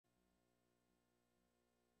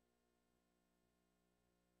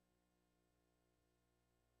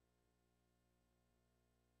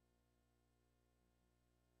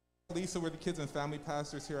Lisa, we're the kids and family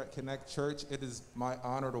pastors here at Connect Church. It is my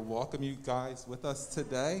honor to welcome you guys with us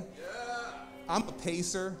today. I'm a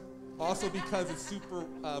pacer, also because it's super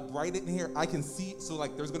bright in here. I can see, so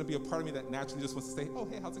like there's going to be a part of me that naturally just wants to say, oh,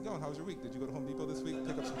 hey, how's it going? How was your week? Did you go to Home Depot this week?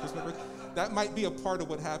 Pick up some Christmas bricks? That might be a part of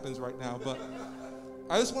what happens right now, but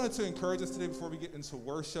I just wanted to encourage us today before we get into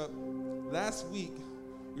worship. Last week,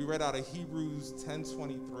 we read out of Hebrews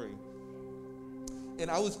 10:23. And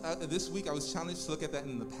this week I was challenged to look at that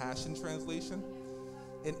in the Passion Translation.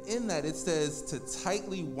 And in that it says to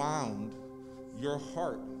tightly wound your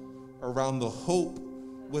heart around the hope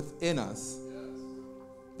within us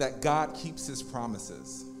that God keeps his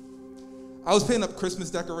promises. I was putting up Christmas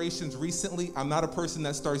decorations recently. I'm not a person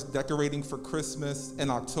that starts decorating for Christmas in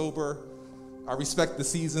October. I respect the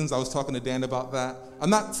seasons. I was talking to Dan about that. I'm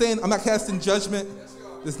not casting judgment.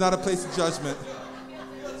 There's not a place of judgment.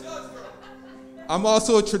 I'm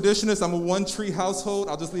also a traditionalist. I'm a one-tree household.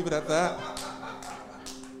 I'll just leave it at that.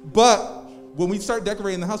 But when we start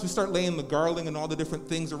decorating the house, we start laying the garland and all the different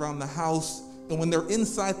things around the house. And when they're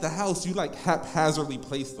inside the house, you like haphazardly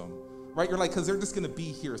place them, right? You're like, because they're just going to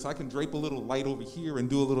be here. So I can drape a little light over here and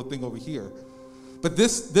do a little thing over here. But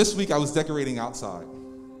this week I was decorating outside.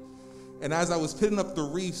 And as I was putting up the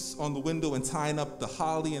wreaths on the window and tying up the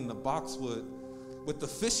holly and the boxwood, with the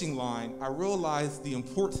fishing line, I realized the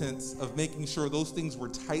importance of making sure those things were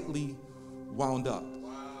tightly wound up.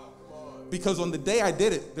 Because on the day I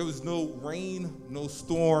did it, there was no rain, no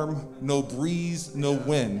storm, no breeze, no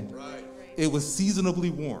wind. Right. It was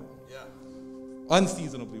seasonably warm. Yeah.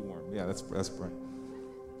 Unseasonably warm. Yeah, that's right.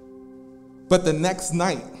 But the next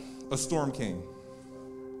night, a storm came.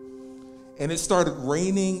 And it started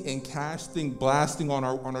raining and casting, blasting on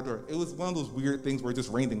our door. It was one of those weird things where it just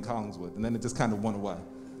rained in Collingswood, and then it just kind of went away.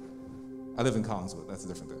 I live in Collingswood. That's a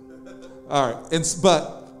different thing. All right.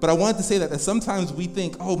 But I wanted to say that sometimes we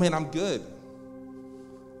think, oh, man, I'm good.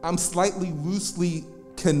 I'm slightly loosely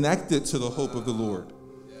connected to the hope of the Lord.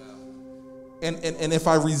 And if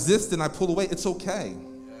I resist and I pull away, it's okay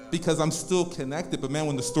because I'm still connected. But, man,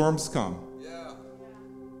 when the storms come,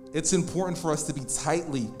 it's important for us to be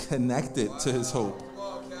tightly connected to his hope.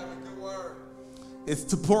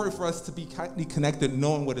 It's important for us to be tightly connected,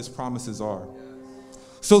 knowing what his promises are.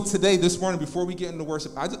 So today, this morning, before we get into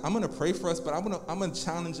worship, I'm going to pray for us, but I'm going to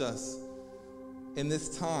challenge us in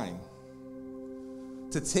this time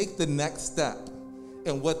to take the next step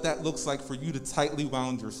and what that looks like for you to tightly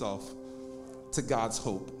wound yourself to God's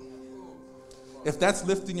hope. If that's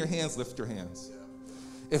lifting your hands, lift your hands.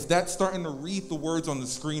 If that's starting to read the words on the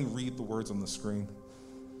screen, read the words on the screen.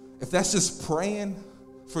 If that's just praying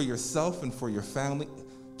for yourself and for your family,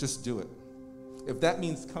 just do it. If that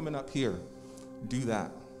means coming up here, do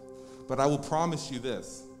that. But I will promise you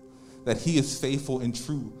this, that he is faithful and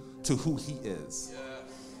true to who he is.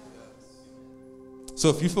 So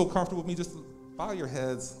if you feel comfortable with me, just bow your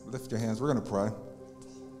heads, lift your hands. We're going to pray.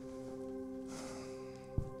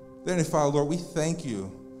 Then, Father, Lord, we thank you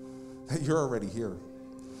that you're already here,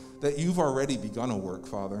 that you've already begun a work,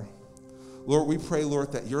 Father. Lord, we pray,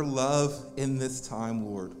 Lord, that your love in this time,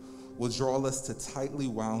 Lord, will draw us to tightly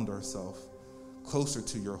wound ourselves closer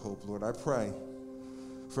to your hope, Lord. I pray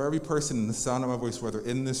for every person in the sound of my voice, whether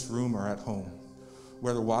in this room or at home,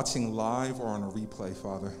 whether watching live or on a replay,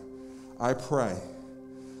 Father, I pray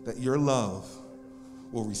that your love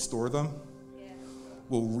will restore them,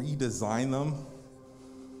 will redesign them,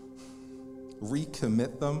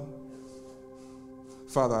 recommit them.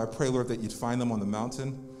 Father, I pray, Lord, that you'd find them on the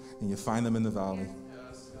mountain and you find them in the valley.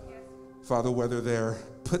 Father, whether they're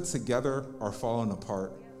put together or falling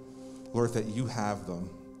apart, Lord, that you have them.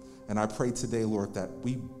 And I pray today, Lord, that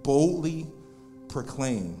we boldly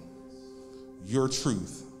proclaim your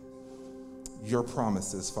truth, your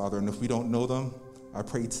promises, Father. And if we don't know them, I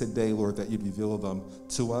pray today, Lord, that you reveal them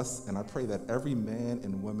to us. And I pray that every man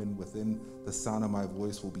and woman within the sound of my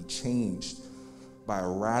voice will be changed by a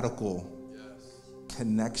radical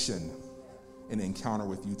connection and encounter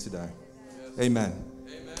with you today. Amen.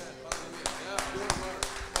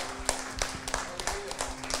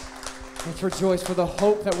 Let's rejoice for the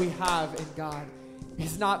hope that we have in God.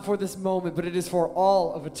 It's not for this moment, but it is for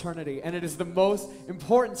all of eternity. And it is the most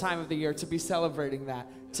important time of the year to be celebrating that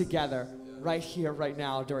together, right here, right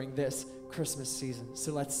now, during this Christmas season.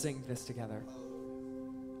 So let's sing this together.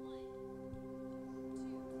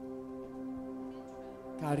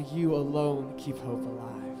 God, you alone keep hope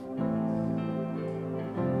alive.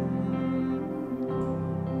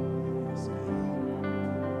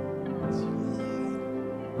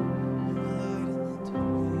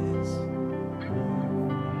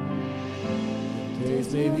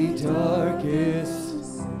 Days may be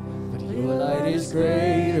darkest, but your light is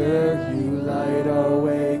greater.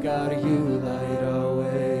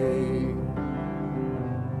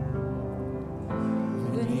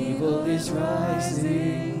 is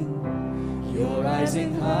rising. You're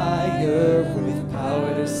rising higher with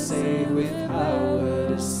power to save, with power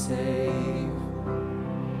to save.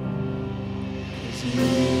 'Cause you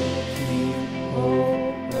keep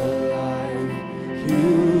hope alive.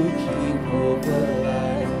 You keep hope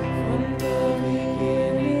alive from the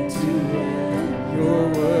beginning to end. Your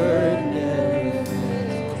word never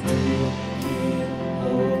fails. You keep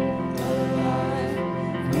hope alive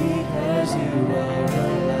because you are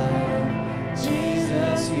alive.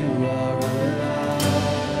 Jesus, you are alive.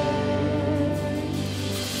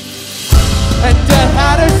 And death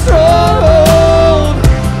had a stronghold,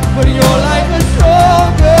 but your life is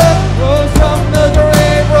stronger. Rose from the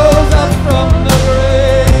grave, rose up from the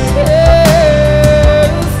grave.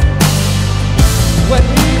 Yes. When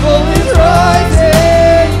evil is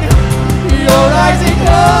rising, you're rising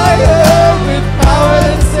higher with power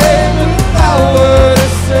to save, with power to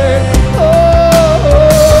save. Oh,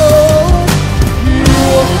 you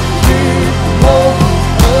keep hope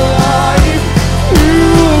alive. You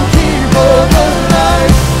keep hope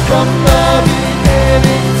alive from the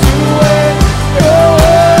beginning to end. Your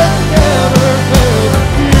word never fails.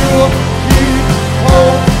 You keep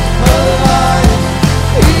hope alive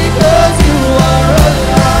because you are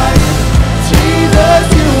alive. Jesus,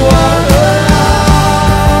 you are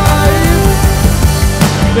alive.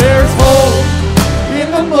 There's hope in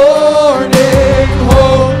the morning,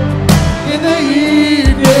 hope in the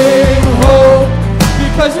evening, hope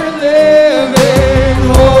because you're living,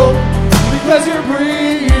 hope because you're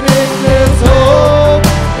breathing. There's hope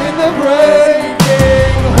in the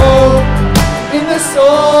breaking, hope in the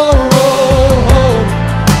sorrow, hope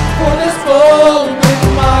for this moment,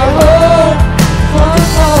 my hope for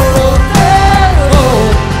tomorrow. There's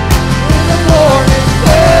hope in the morning,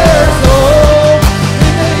 there's hope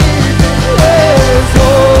in the evening, there's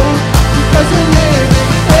hope because you're living,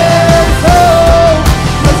 there's hope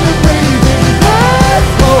because you're breathing, there's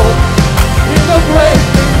hope in the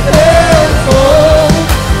breaking, there's hope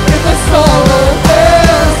in the sorrow,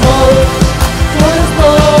 there's hope for this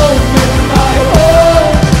moment, my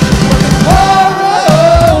hope for tomorrow.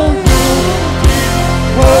 You keep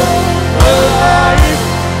hope alive.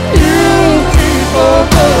 You keep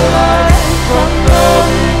hope alive from the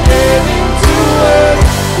beginning to end.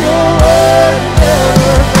 Your word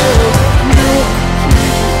never fails. You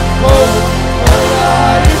keep hope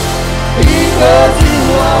alive because you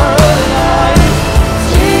are alive.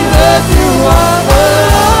 Jesus, you are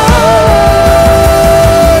alive.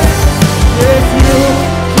 Yes, you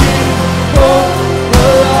keep hope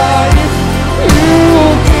alive. You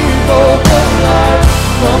keep hope alive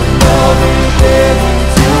from the beginning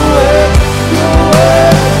to end. Your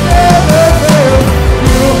word never fails.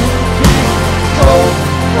 You keep hope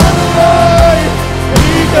alive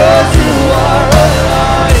because you are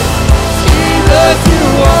alive. Jesus, you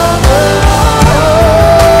are alive.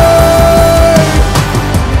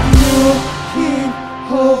 You keep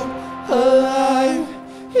hope alive.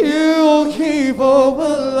 You keep hope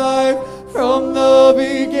alive from the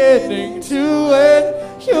beginning to end.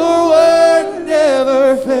 Your word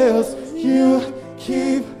never fails. You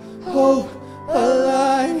keep hope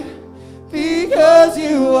alive because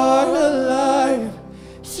you are alive.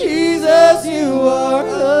 Jesus, you are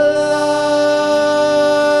alive.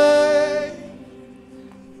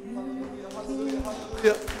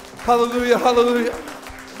 Hallelujah, hallelujah.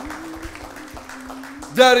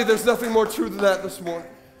 Daddy, there's nothing more true than that this morning.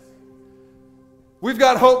 We've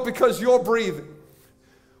got hope because you're breathing.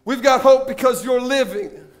 We've got hope because you're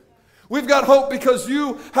living. We've got hope because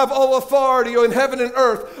you have all authority in heaven and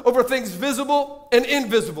earth over things visible and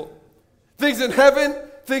invisible. Things in heaven,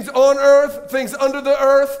 things on earth, things under the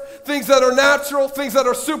earth, things that are natural, things that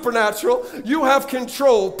are supernatural. You have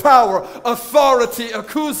control, power, authority,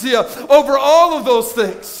 exousia over all of those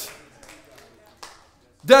things.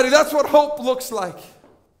 Daddy, that's what hope looks like.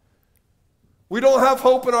 We don't have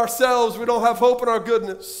hope in ourselves. We don't have hope in our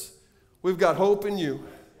goodness. We've got hope in you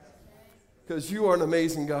because you are an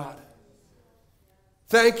amazing God.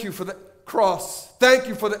 Thank you for the cross. Thank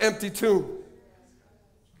you for the empty tomb.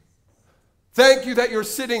 Thank you that you're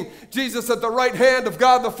sitting, Jesus, at the right hand of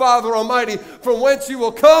God the Father Almighty, from whence you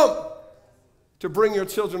will come to bring your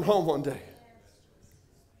children home one day.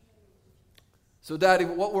 So, Daddy,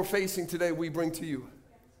 what we're facing today, we bring to you.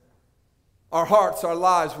 Our hearts, our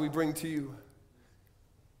lives, we bring to you.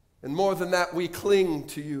 And more than that, we cling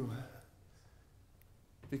to you.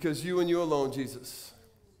 Because you and you alone, Jesus,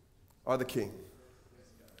 are the King.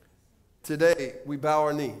 Today, we bow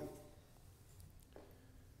our knee.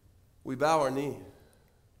 We bow our knee.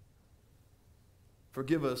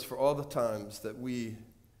 Forgive us for all the times that we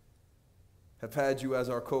have had you as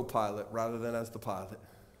our co-pilot rather than as the pilot.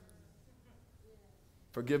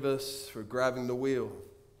 Forgive us for grabbing the wheel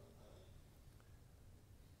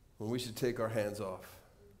when we should take our hands off.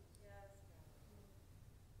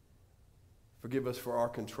 Forgive us for our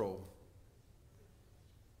control.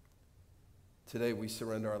 Today we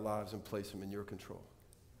surrender our lives and place them in your control.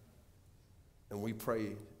 And we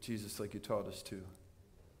pray, Jesus, like you taught us to,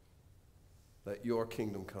 let your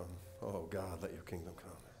kingdom come. Oh God, let your kingdom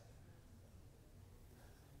come.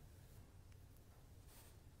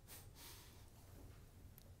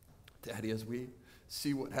 Daddy, as we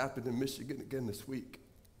see what happened in Michigan again this week,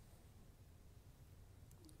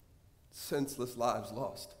 senseless lives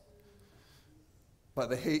lost by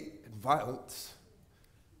the hate and violence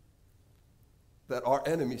that our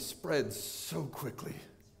enemy spreads so quickly.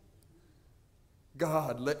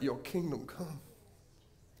 God, let your kingdom come.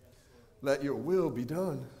 Let your will be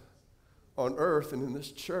done on earth and in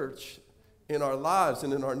this church, in our lives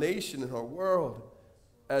and in our nation, in our world,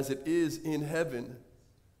 as it is in heaven.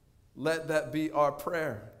 Let that be our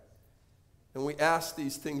prayer. And we ask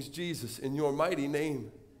these things, Jesus, in your mighty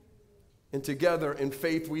name. And together in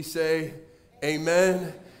faith we say,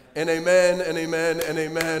 amen, and amen, and amen, and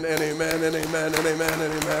amen, and amen, and amen, and amen,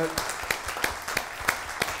 and amen.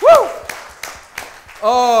 Woo!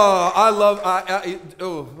 Oh, I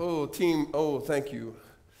love, team, thank you.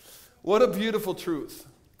 What a beautiful truth.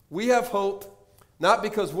 We have hope, not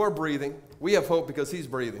because we're breathing. We have hope because he's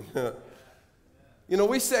breathing. You know,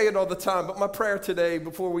 we say it all the time, but my prayer today,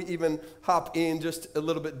 before we even hop in just a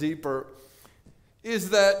little bit deeper,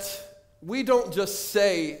 is that we don't just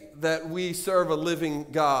say that we serve a living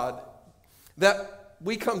God, that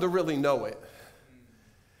we come to really know it.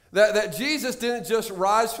 That Jesus didn't just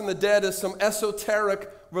rise from the dead as some esoteric,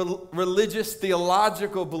 religious,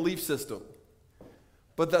 theological belief system,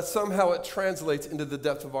 but that somehow it translates into the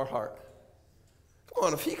depth of our heart. Come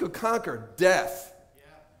on, if he could conquer death,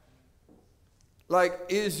 like,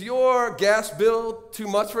 is your gas bill too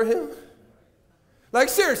much for him? Like,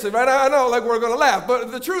 seriously, right? I know, like, we're going to laugh,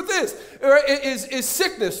 but the truth is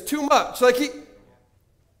sickness too much? Like,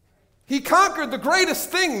 he conquered the greatest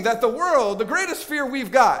thing that the greatest fear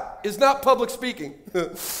we've got is not public speaking.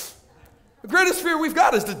 The greatest fear we've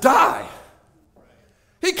got is to die.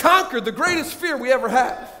 He conquered the greatest fear we ever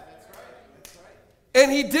had.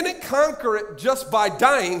 And he didn't conquer it just by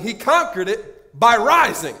dying. He conquered it by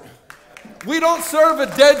rising. We don't serve a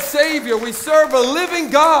dead Savior. We serve a living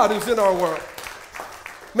God who's in our world.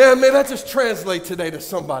 Man, may that just translate today to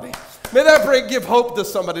somebody. May that give hope to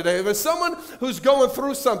somebody today. If there's someone who's going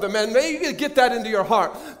through something, man, may you get that into your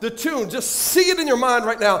heart. The tune, just see it in your mind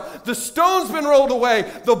right now. The stone's been rolled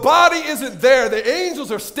away. The body isn't there. The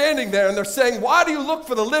angels are standing there, and they're saying, why do you look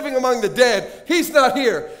for the living among the dead? He's not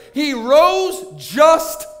here. He rose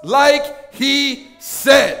just like he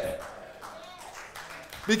said.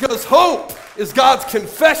 Because hope is God's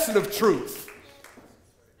confession of truth.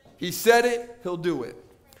 He said it, he'll do it.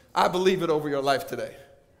 I believe it over your life today.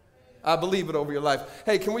 I believe it over your life.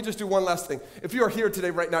 Hey, can we just do one last thing? If you are here today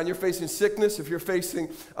right now and you're facing sickness, if you're facing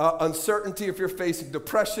uncertainty, if you're facing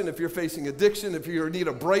depression, if you're facing addiction, if you need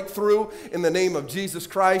a breakthrough in the name of Jesus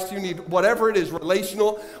Christ, you need whatever it is,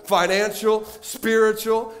 relational, financial,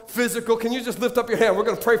 spiritual, physical, can you just lift up your hand? We're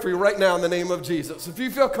going to pray for you right now in the name of Jesus. If you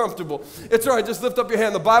feel comfortable, it's all right, just lift up your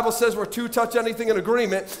hand. The Bible says where two touch anything in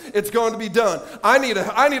agreement, it's going to be done. I need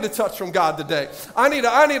a touch from God today. I need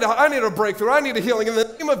a breakthrough. I need a healing. In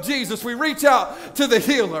the name of Jesus, we reach out to the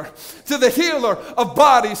healer of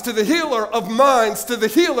bodies, to the healer of minds, to the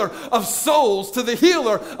healer of souls, to the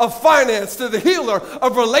healer of finance, to the healer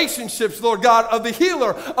of relationships, Lord God, of the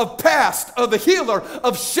healer of past, of the healer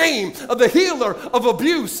of shame, of the healer of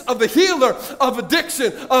abuse, of the healer of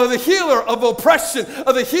addiction, of the healer of oppression,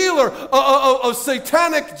 of the healer of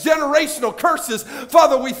satanic generational curses.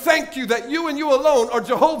 Father, we thank you that you and you alone are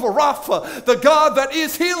Jehovah Rapha, the God that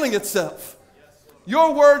is healing itself.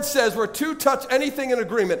 Your word says where two touch anything in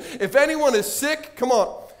agreement. If anyone is sick, come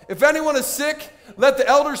on. If anyone is sick, let the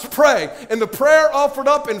elders pray. And the prayer offered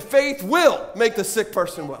up in faith will make the sick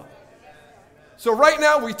person well. So right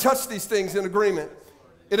now we touch these things in agreement.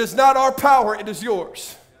 It is not our power, it is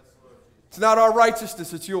yours. It's not our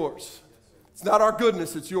righteousness, it's yours. It's not our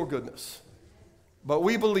goodness, it's your goodness. But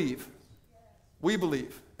we believe,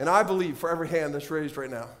 and I believe for every hand that's raised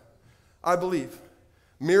right now, I believe.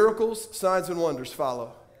 Miracles, signs, and wonders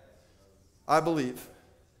follow. I believe.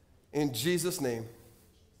 In Jesus' name,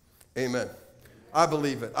 amen. I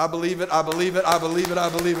believe it. I believe it. I believe it. I believe it. I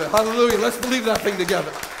believe it. Hallelujah. Let's believe that thing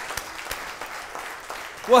together.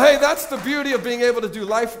 Well, hey, that's the beauty of being able to do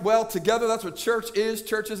life well together. That's what church is.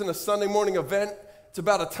 Church isn't a Sunday morning event. it's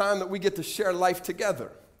about a time that we get to share life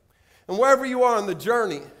together. And wherever you are on the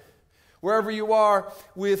journey, wherever you are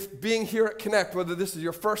with being here at Connect, whether this is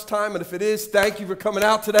your first time, and if it is, thank you for coming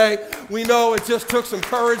out today. We know it just took some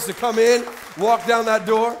courage to come in, walk down that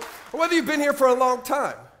door. Or whether you've been here for a long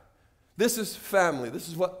time, this is family. This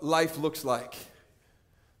is what life looks like.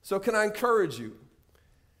 So can I encourage you?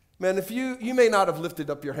 Man, if you may not have lifted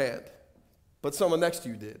up your hand, but someone next to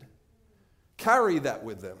you did. Carry that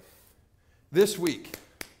with them this week.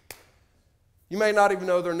 You may not even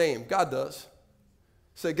know their name. God does.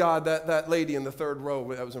 Say, God, that lady in the third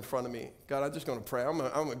row that was in front of me, God, I'm just going to pray. I'm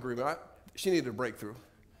going to agree with her. She needed a breakthrough.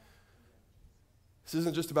 This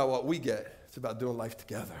isn't just about what we get. It's about doing life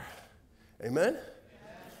together. Amen?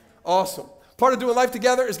 Awesome. Part of doing life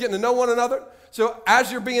together is getting to know one another. So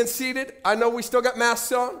as you're being seated, I know we still got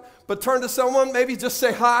masks on, but turn to someone, maybe just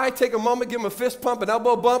say hi, take a moment, give them a fist pump, an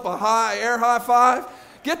elbow bump, a air high five.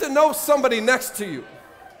 Get to know somebody next to you.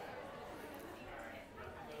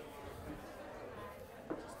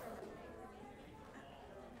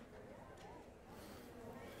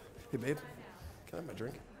 Hey, babe, can I have my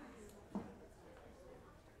drink?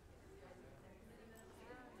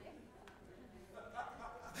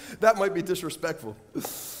 That might be disrespectful.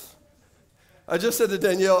 I just said to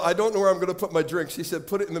Danielle, I don't know where I'm going to put my drink. She said,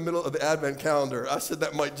 put it in the middle of the Advent calendar. I said,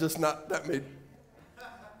 that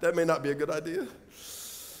may not be a good idea.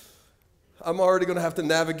 I'm already going to have to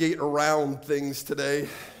navigate around things today.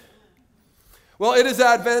 Well, it is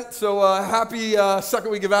Advent, so happy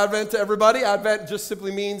second week of Advent to everybody. Advent just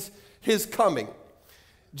simply means his coming.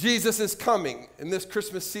 Jesus is coming. In this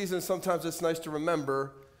Christmas season, sometimes it's nice to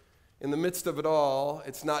remember, in the midst of it all,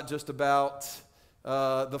 it's not just about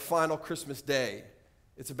the final Christmas day.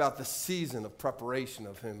 It's about the season of preparation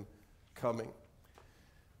of him coming.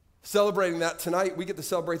 Celebrating that tonight, we get to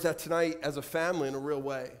celebrate that tonight as a family in a real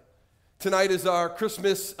way. Tonight is our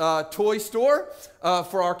Christmas toy store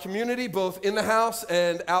for our community, both in the house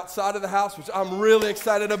and outside of the house, which I'm really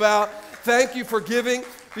excited about. Thank you for giving.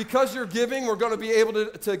 Because you're giving, we're going to be able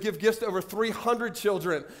to give gifts to over 300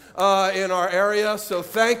 children in our area. So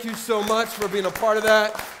thank you so much for being a part of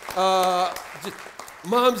that.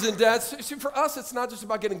 Moms and dads, see, for us, it's not just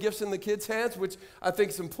about getting gifts in the kids' hands, which I think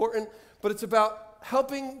is important, but it's about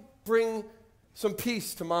helping bring some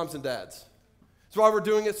peace to moms and dads. That's why we're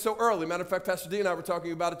doing it so early. Matter of fact, Pastor D and I were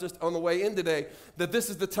talking about it just on the way in today, that this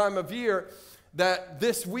is the time of year that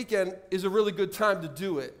this weekend is a really good time to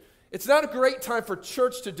do it. It's not a great time for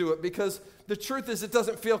church to do it because the truth is it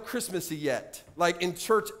doesn't feel Christmassy yet, like in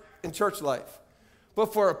church life.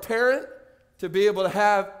 But for a parent to be able to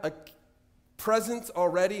have a present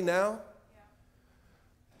already now,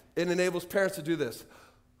 it enables parents to do this.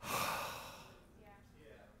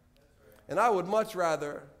 And I would much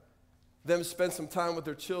rather them spend some time with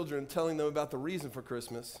their children telling them about the reason for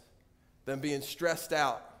Christmas than being stressed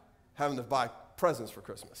out having to buy presents for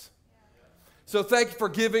Christmas. So thank you for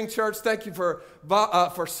giving, church. Thank you for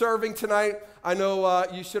serving tonight. I know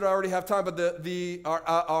you should already have time, but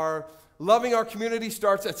our loving our community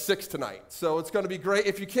starts at 6 tonight. So it's going to be great.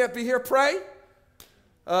 If you can't be here, pray,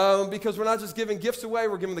 because we're not just giving gifts away,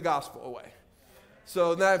 we're giving the gospel away.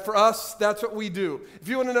 So that for us, that's what we do. If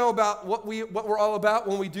you want to know about what we're all about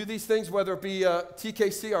when we do these things, whether it be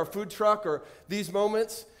TKC, our food truck, or these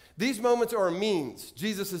moments are a means.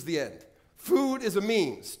 Jesus is the end. Food is a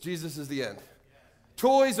means. Jesus is the end.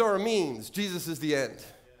 Toys are a means. Jesus is the end.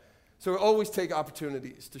 So we always take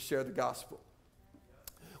opportunities to share the gospel.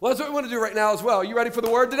 Well, that's what we want to do right now as well. Are you ready for the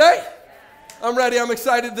word today? I'm ready. I'm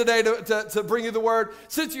excited today to bring you the word.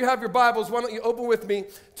 Since you have your Bibles, why don't you open with me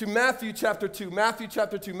to Matthew chapter 2. Matthew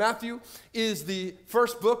chapter 2. Matthew is the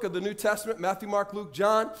first book of the New Testament. Matthew, Mark, Luke,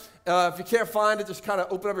 John. If you can't find it, just kind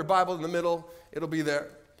of open up your Bible in the middle. It'll be there.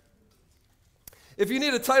 If you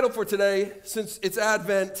need a title for today, since it's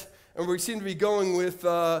Advent and we seem to be going with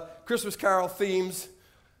Christmas Carol themes,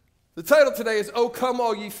 the title today is, "O Come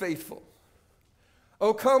All Ye Faithful."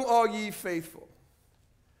 O come all ye faithful.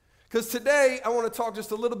 Because today I want to talk just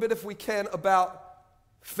a little bit, if we can, about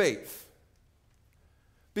faith.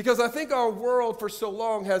 Because I think our world for so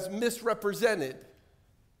long has misrepresented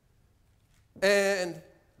and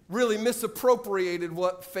really misappropriated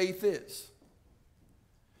what faith is.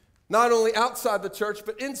 Not only outside the church,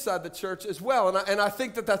 but inside the church as well. And I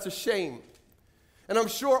think that that's a shame. And I'm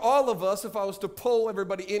sure all of us, if I was to poll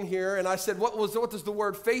everybody in here and I said, what does the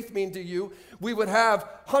word faith mean to you? We would have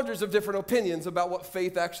hundreds of different opinions about what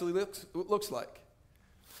faith actually looks like.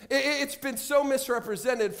 It's been so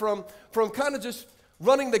misrepresented from kind of just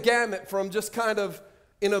running the gamut, from just kind of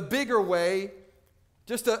in a bigger way,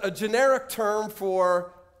 just a generic term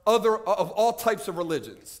for of all types of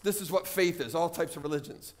religions. This is what faith is, all types of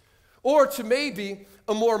religions. Or to maybe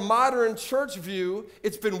a more modern church view,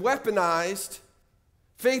 it's been weaponized,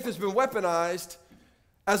 faith has been weaponized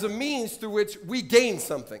as a means through which we gain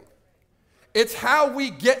something. It's how we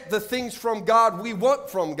get the things from God we want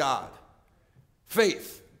from God.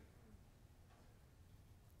 Faith.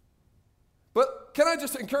 But can I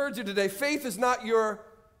just encourage you today, faith is not your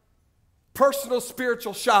personal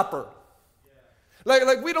spiritual shopper.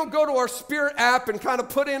 Like we don't go to our Spirit app and kind of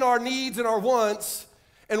put in our needs and our wants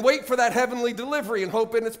and wait for that heavenly delivery and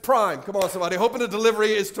hoping it's prime. Come on, somebody, hoping the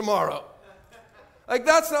delivery is tomorrow. Like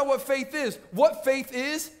that's not what faith is. What faith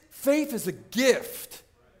is a gift.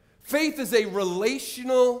 Faith is a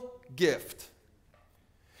relational gift.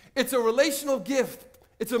 It's a relational gift.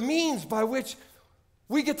 It's a means by which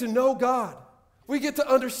we get to know God. We get to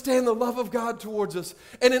understand the love of God towards us.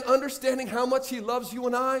 And in understanding how much He loves you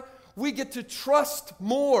and I, we get to trust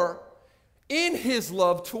more in His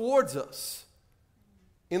love towards us.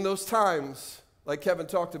 In those times, like Kevin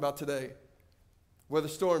talked about today, where the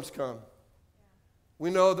storms come, we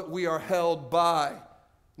know that we are held by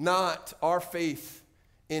not our faith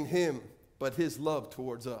in Him, but His love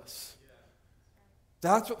towards us.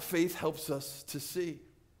 That's what faith helps us to see.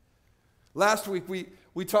 Last week,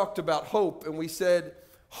 we talked about hope, and we said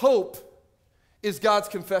hope is God's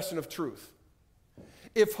confession of truth.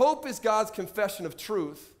 If hope is God's confession of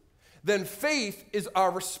truth, then faith is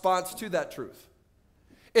our response to that truth.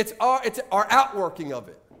 It's our outworking of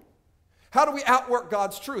it. How do we outwork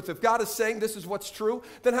God's truth? If God is saying this is what's true,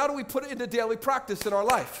 then how do we put it into daily practice in our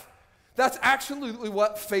life? That's absolutely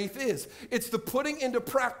what faith is. It's the putting into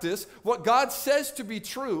practice what God says to be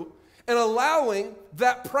true and allowing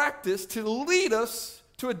that practice to lead us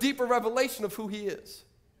to a deeper revelation of who He is.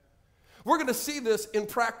 We're going to see this in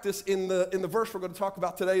practice in the verse we're going to talk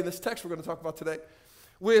about today, in this text we're going to talk about today,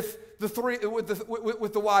 with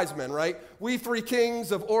the wise men, right? We three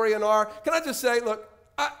kings of Orient are. Can I just say, look,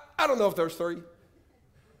 I don't know if there's three.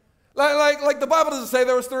 Like the Bible doesn't say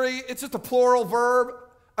there was three. It's just a plural verb,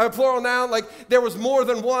 a plural noun. Like there was more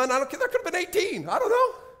than one. There could have been 18. I don't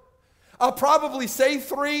know. I'll probably say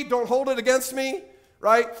three. Don't hold it against me,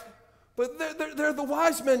 right? But they're the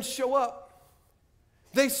wise men show up.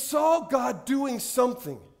 They saw God doing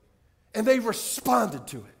something, and they responded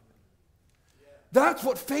to it. That's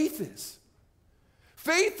what faith is.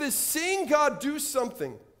 Faith is seeing God do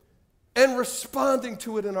something and responding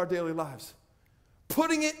to it in our daily lives,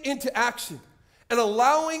 putting it into action and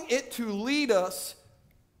allowing it to lead us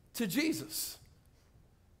to Jesus.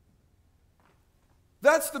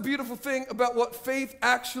 That's the beautiful thing about what faith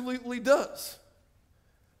absolutely does.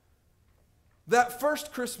 That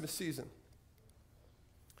first Christmas season,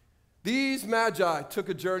 these magi took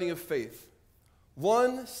a journey of faith,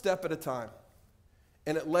 one step at a time,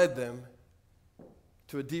 and it led them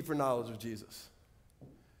to a deeper knowledge of Jesus.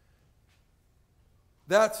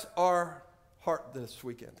 That's our heart this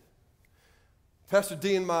weekend. Pastor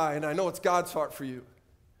D and I know it's God's heart for you,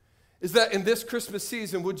 is that in this Christmas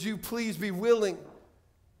season, would you please be willing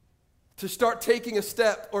to start taking a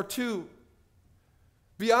step or two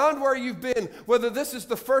beyond where you've been, whether this is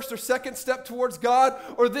the first or second step towards God,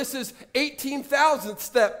 or this is 18,000th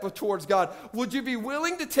step towards God. Would you be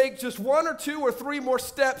willing to take just one or two or three more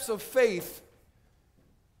steps of faith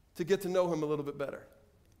to get to know Him a little bit better?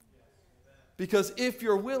 Because if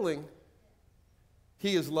you're willing,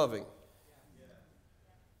 He is loving.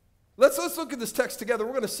 Let's look at this text together.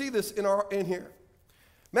 We're going to see this in here.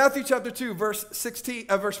 Matthew chapter 2,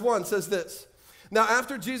 verse 1 says this. Now,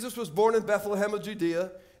 after Jesus was born in Bethlehem of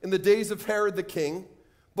Judea, in the days of Herod the king,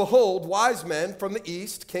 behold, wise men from the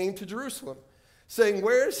east came to Jerusalem, saying,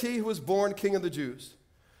 where is he who was born King of the Jews?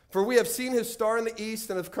 For we have seen his star in the east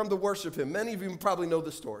and have come to worship him. Many of you probably know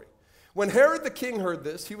the story. When Herod the king heard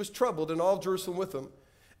this, he was troubled, and all of Jerusalem with him.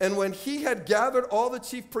 And when he had gathered all the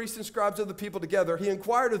chief priests and scribes of the people together, he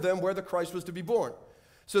inquired of them where the Christ was to be born.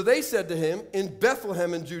 So they said to him, in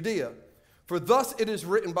Bethlehem in Judea, for thus it is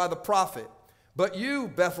written by the prophet, but you,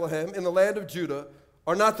 Bethlehem, in the land of Judah,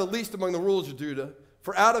 are not the least among the rulers of Judah,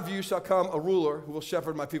 for out of you shall come a ruler who will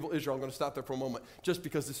shepherd my people Israel. I'm going to stop there for a moment, just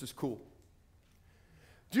because this is cool.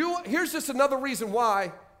 Here's just another reason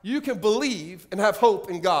why you can believe and have hope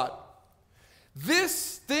in God.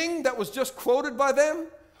 This thing that was just quoted by them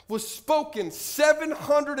was spoken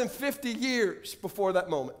 750 years before that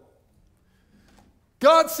moment.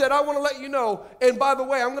 God said, I want to let you know, and by the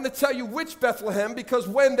way, I'm going to tell you which Bethlehem, because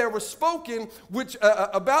when there was spoken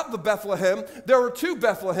about the Bethlehem, there were two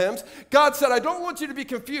Bethlehems. God said, I don't want you to be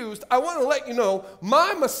confused. I want to let you know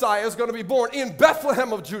my Messiah is going to be born in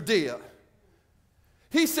Bethlehem of Judea.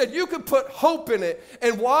 He said, you can put hope in it.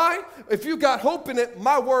 And why? If you got hope in it,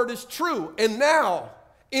 my word is true. And now,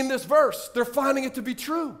 in this verse, they're finding it to be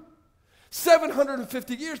true.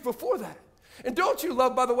 750 years before that. And don't you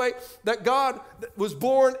love, by the way, that God was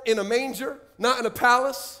born in a manger, not in a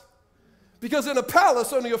palace? Because in a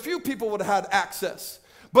palace, only a few people would have had access.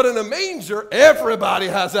 But in a manger, everybody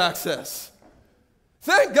has access.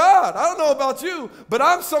 Thank God. I don't know about you, but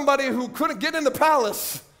I'm somebody who couldn't get in the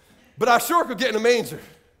palace, but I sure could get in a manger.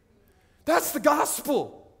 That's the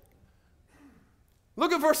gospel.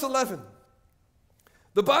 Look at verse 11.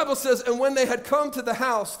 The Bible says, and when they had come to the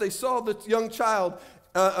house, they saw the young child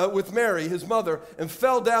with Mary, his mother, and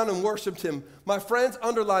fell down and worshiped him. My friends,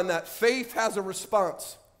 underline that. Faith has a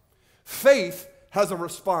response. Faith has a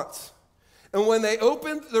response. And when they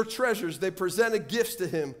opened their treasures, they presented gifts to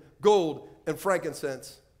him, gold and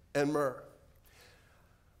frankincense and myrrh.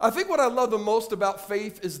 I think what I love the most about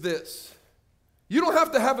faith is this. You don't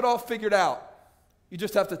have to have it all figured out. You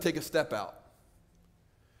just have to take a step out.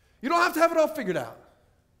 You don't have to have it all figured out.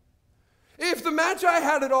 If the Magi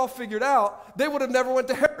had it all figured out, they would have never went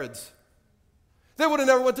to Herod's. They would have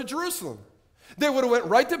never went to Jerusalem. They would have went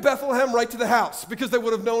right to Bethlehem, right to the house, because they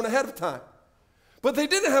would have known ahead of time. But they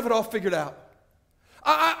didn't have it all figured out.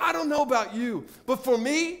 I don't know about you, but for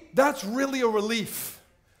me, that's really a relief.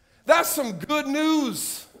 That's some good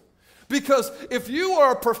news. Because if you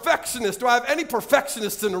are a perfectionist, do I have any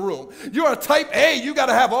perfectionists in the room? You're a type A, you got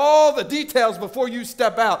to have all the details before you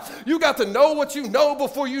step out. You got to know what you know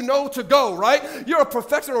before you know to go, right? You're a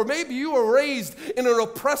perfectionist, or maybe you were raised in an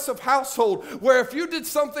oppressive household where if you did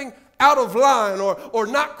something out of line or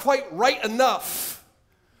not quite right enough,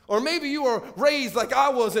 or maybe you were raised like I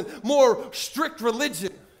was in more strict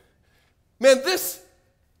religion, man, this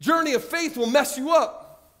journey of faith will mess you up.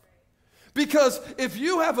 Because if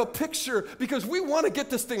you have a picture, because we want to get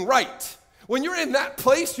this thing right. When you're in that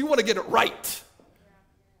place, you want to get it right.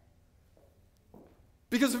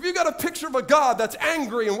 Because if you got a picture of a God that's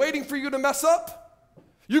angry and waiting for you to mess up,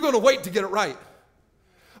 you're going to wait to get it right.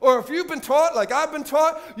 Or if you've been taught, like I've been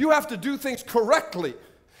taught, you have to do things correctly,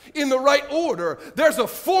 in the right order. There's a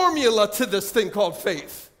formula to this thing called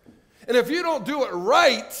faith. And if you don't do it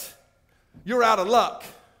right, you're out of luck.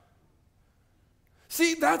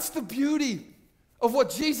 See, that's the beauty of what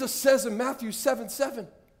Jesus says in Matthew 7:7.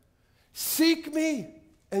 Seek me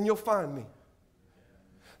and you'll find me.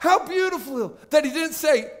 How beautiful that he didn't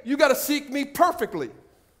say, you got to seek me perfectly.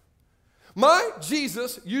 My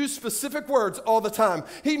Jesus used specific words all the time.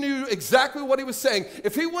 He knew exactly what he was saying.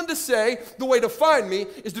 If he wanted to say the way to find me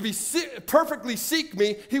is to be perfectly seek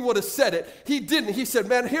me, he would have said it. He didn't. He said,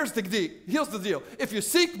 man, here's the deal. If you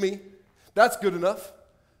seek me, that's good enough.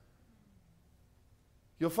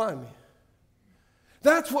 You'll find me.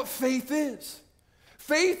 That's what faith is.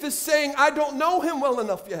 Faith is saying, I don't know him well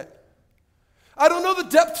enough yet. I don't know the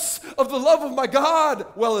depths of the love of my God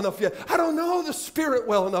well enough yet. I don't know the Spirit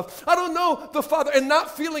well enough. I don't know the Father, and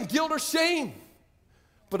not feeling guilt or shame,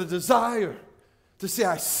 but a desire to say,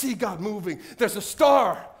 I see God moving. There's a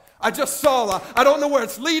star I just saw. I don't know where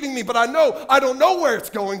it's leading me, but I know I don't know where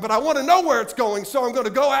it's going, but I want to know where it's going, so I'm going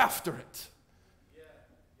to go after it.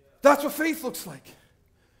 That's what faith looks like.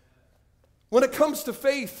 When it comes to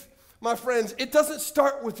faith, my friends, it doesn't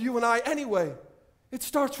start with you and I anyway. It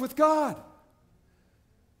starts with God.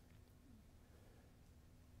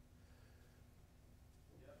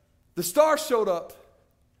 The star showed up,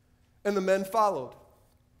 and the men followed.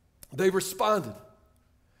 They responded.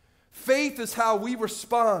 Faith is how we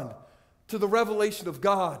respond to the revelation of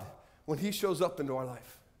God when he shows up into our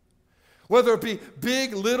life. Whether it be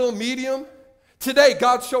big, little, medium, today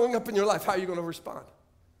God's showing up in your life. How are you going to respond?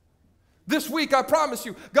 This week, I promise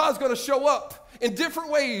you, God's going to show up in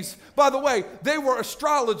different ways. By the way, they were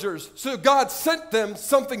astrologers, so God sent them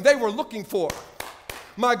something they were looking for.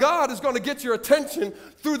 My God is going to get your attention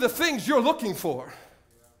through the things you're looking for.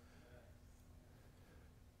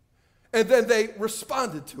 And then they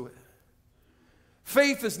responded to it.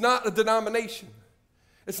 Faith is not a denomination.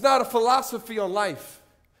 It's not a philosophy on life.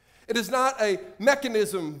 It is not a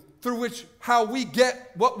mechanism through which how we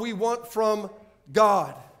get what we want from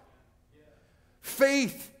God.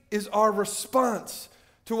 Faith is our response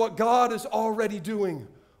to what God is already doing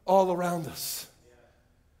all around us.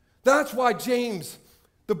 That's why James,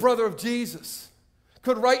 the brother of Jesus,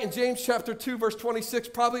 could write in James chapter 2, verse 26,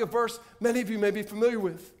 probably a verse many of you may be familiar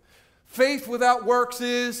with. Faith without works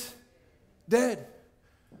is dead.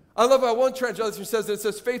 I love how one translation says that. It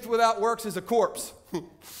says, faith without works is a corpse.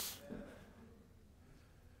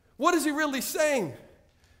 What is he really saying?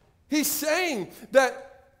 He's saying that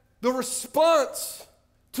the response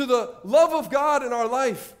to the love of God in our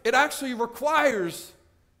life, it actually requires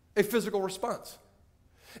a physical response.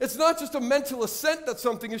 It's not just a mental assent that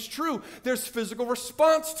something is true. There's physical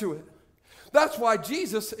response to it. That's why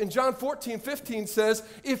Jesus in John 14:15 says,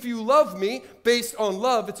 if you love me, based on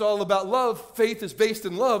love, it's all about love. Faith is based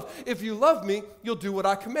in love. If you love me, you'll do what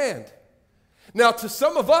I command. Now, to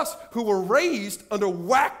some of us who were raised under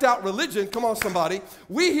whacked out religion, come on somebody,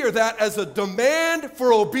 we hear that as a demand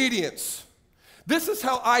for obedience. This is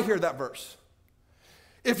how I hear that verse.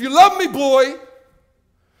 If you love me, boy,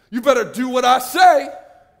 you better do what I say.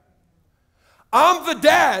 I'm the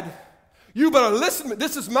dad. You better listen to me.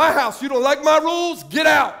 This is my house. You don't like my rules? Get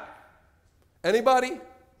out. Anybody?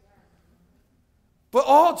 But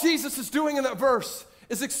all Jesus is doing in that verse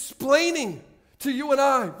is explaining to you and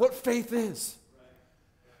I what faith is.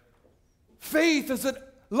 Faith is a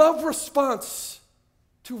love response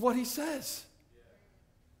to what he says.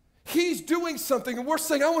 He's doing something, and we're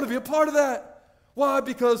saying, I want to be a part of that. Why?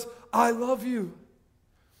 Because I love you.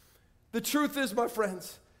 The truth is, my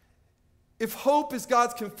friends, if hope is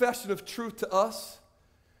God's confession of truth to us,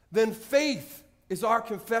 then faith is our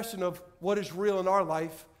confession of what is real in our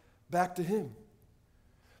life back to him.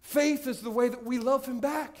 Faith is the way that we love him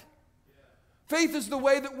back. Faith is the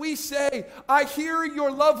way that we say, I hear your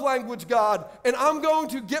love language, God, and I'm going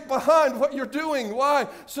to get behind what you're doing. Why?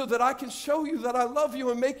 So that I can show you that I love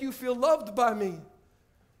you and make you feel loved by me.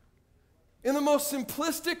 In the most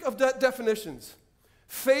simplistic of definitions,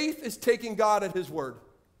 faith is taking God at his word.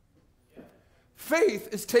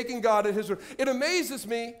 Faith is taking God at his word. It amazes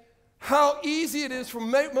me how easy it is for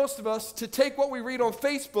most of us to take what we read on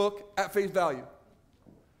Facebook at face value.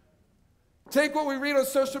 Take what we read on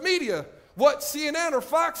social media, what CNN or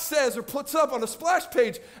Fox says or puts up on a splash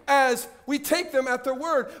page, as we take them at their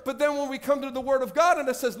word. But then when we come to the word of God and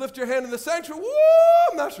it says, lift your hand in the sanctuary, woo,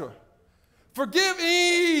 I'm not sure. Forgive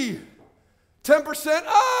me. 10%,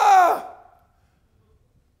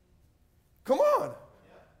 come on.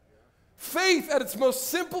 Faith at its most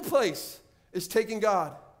simple place is taking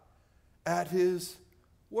God at his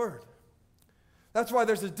word. That's why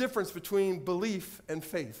there's a difference between belief and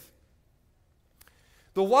faith.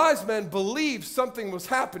 The wise men believed something was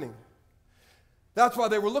happening. That's why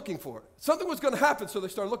they were looking for it. Something was going to happen, so they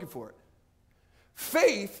started looking for it.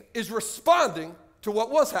 Faith is responding to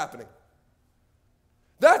what was happening.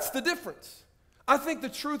 That's the difference. I think the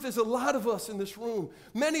truth is a lot of us in this room,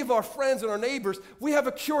 many of our friends and our neighbors, we have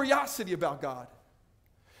a curiosity about God.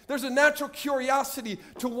 There's a natural curiosity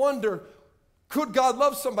to wonder, could God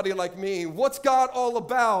love somebody like me? What's God all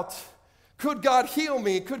about? Could God heal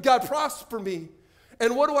me? Could God prosper me?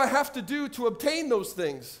 And what do I have to do to obtain those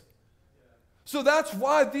things? So that's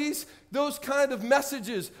why those kind of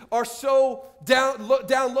messages are so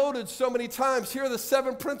downloaded so many times. Here are the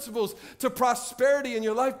 7 principles to prosperity in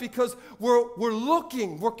your life, because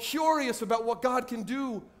we're curious about what God can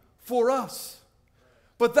do for us.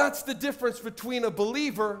 But that's the difference between a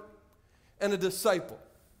believer and a disciple.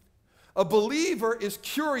 A believer is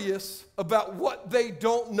curious about what they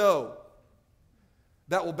don't know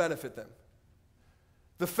that will benefit them.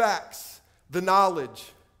 The facts, the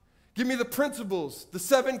knowledge. Give me the principles, the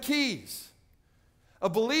 7 keys. A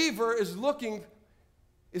believer is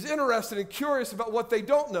interested and curious about what they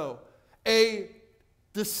don't know. A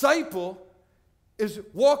disciple is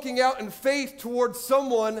walking out in faith towards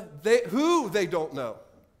someone who they don't know.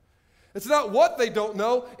 It's not what they don't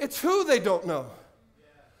know, it's who they don't know.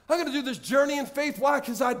 I'm going to do this journey in faith. Why?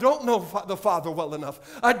 Because I don't know the Father well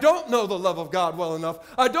enough. I don't know the love of God well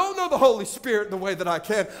enough. I don't know the Holy Spirit the way that I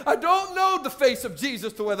can. I don't know the face of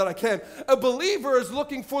Jesus the way that I can. A believer is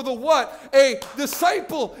looking for the what. A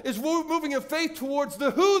disciple is moving in faith towards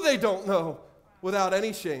the who they don't know without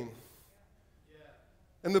any shame.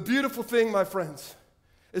 And the beautiful thing, my friends,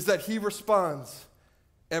 is that he responds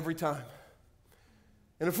every time.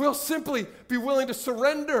 And if we'll simply be willing to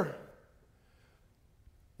surrender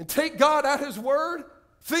and take God at his word,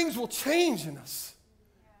 things will change in us.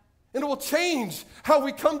 And it will change how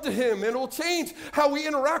we come to him. And it will change how we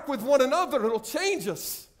interact with one another. It will change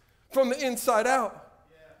us from the inside out.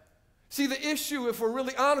 See, the issue, if we're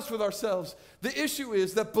really honest with ourselves, the issue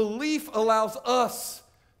is that belief allows us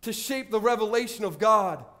to shape the revelation of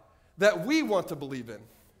God that we want to believe in,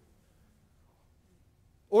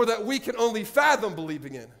 or that we can only fathom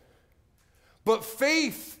believing in. But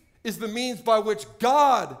faith is the means by which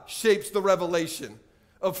God shapes the revelation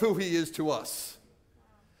of who he is to us.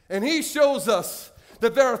 And he shows us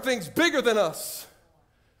that there are things bigger than us,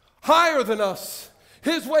 higher than us,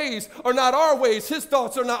 His ways are not our ways. His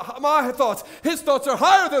thoughts are not my thoughts. His thoughts are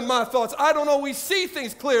higher than my thoughts. I don't always see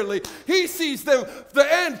things clearly. He sees them,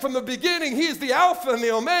 the end from the beginning. He is the Alpha and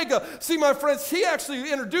the Omega. See, my friends, he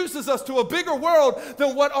actually introduces us to a bigger world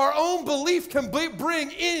than what our own belief can bring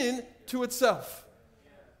in to itself.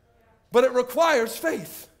 But it requires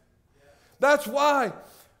faith. That's why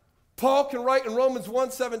Paul can write in Romans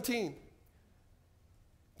 1:17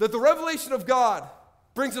 that the revelation of God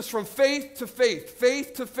brings us from faith to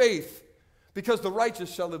faith, because the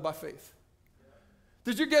righteous shall live by faith.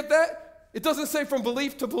 Did you get that? It doesn't say from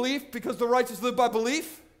belief to belief, because the righteous live by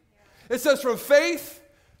belief. It says from faith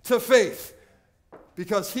to faith,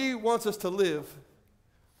 because he wants us to live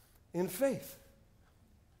in faith.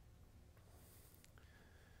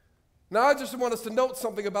 Now, I just want us to note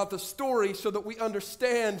something about the story so that we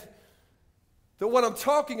understand that what I'm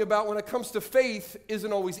talking about when it comes to faith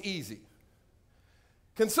isn't always easy.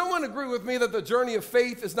 Can someone agree with me that the journey of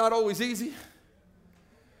faith is not always easy?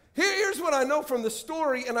 Here's what I know from the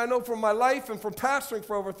story, and I know from my life and from pastoring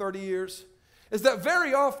for over 30 years, is that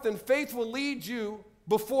very often faith will lead you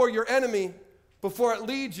before your enemy, before it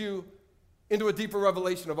leads you into a deeper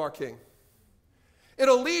revelation of our King.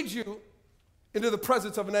 It'll lead you into the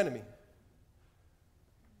presence of an enemy.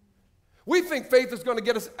 We think faith is going to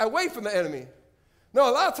get us away from the enemy. No,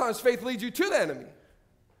 a lot of times faith leads you to the enemy.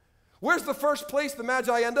 Where's the first place the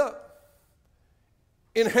Magi end up?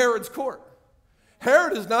 In Herod's court.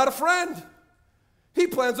 Herod is not a friend. He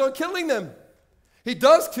plans on killing them. He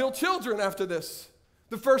does kill children after this,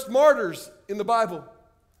 the first martyrs in the Bible.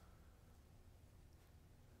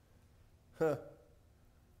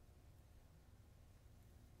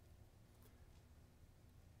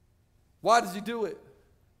 Why does he do it?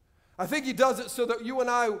 I think he does it so that you and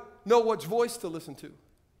I know which voice to listen to.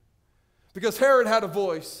 Because Herod had a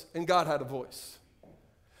voice and God had a voice.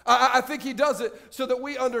 I think he does it so that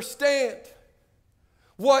we understand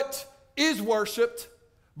what is worshiped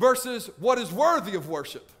versus what is worthy of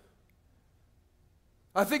worship.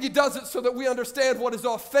 I think he does it so that we understand what is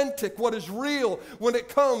authentic, what is real when it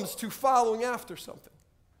comes to following after something.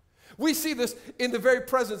 We see this in the very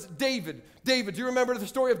presence. David, do you remember the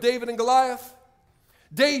story of David and Goliath?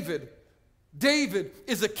 David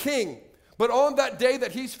is a king. But on that day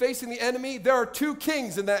that he's facing the enemy, there are two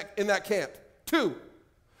kings in that camp. Two.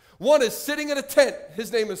 One is sitting in a tent.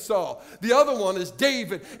 His name is Saul. The other one is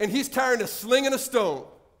David, and he's carrying a sling and a stone.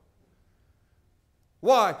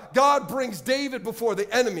 Why? God brings David before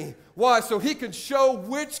the enemy. Why? So he can show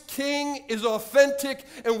which king is authentic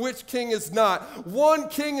and which king is not. One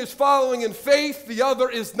king is following in faith, the other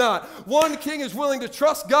is not. One king is willing to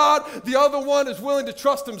trust God, the other one is willing to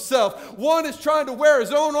trust himself. One is trying to wear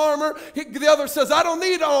his own armor, the other says, I don't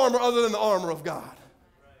need armor other than the armor of God.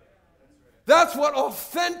 That's what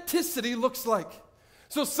authenticity looks like.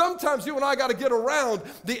 So sometimes you and I got to get around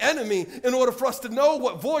the enemy in order for us to know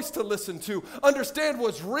what voice to listen to, understand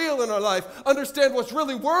what's real in our life, understand what's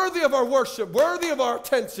really worthy of our worship, worthy of our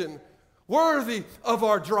attention, worthy of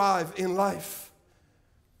our drive in life.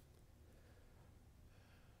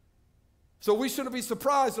 So we shouldn't be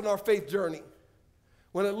surprised in our faith journey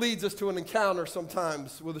when it leads us to an encounter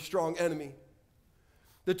sometimes with a strong enemy.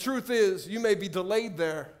 The truth is, you may be delayed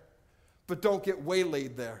there, but don't get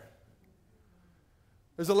waylaid there.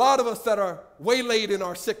 There's a lot of us that are waylaid in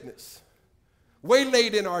our sickness,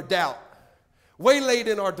 waylaid in our doubt, waylaid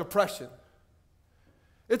in our depression.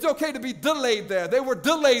 It's okay to be delayed there. They were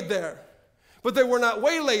delayed there, but they were not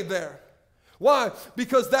waylaid there. Why?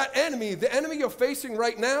 Because that enemy, the enemy you're facing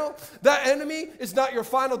right now, that enemy is not your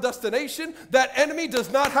final destination. That enemy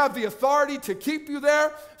does not have the authority to keep you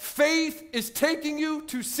there. Faith is taking you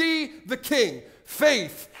to see the King.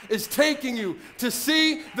 Faith is taking you to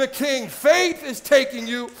see the King. Faith is taking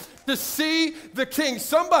you to see the King.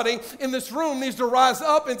 Somebody in this room needs to rise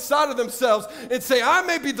up inside of themselves and say, I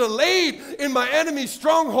may be delayed in my enemy's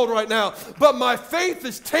stronghold right now, but my faith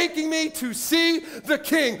is taking me to see the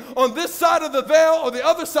King. On this side of the veil or the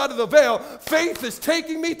other side of the veil, faith is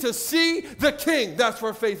taking me to see the King. That's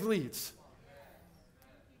where faith leads.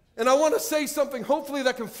 And I want to say something, hopefully,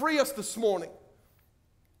 that can free us this morning.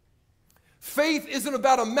 Faith isn't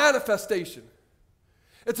about a manifestation.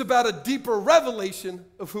 It's about a deeper revelation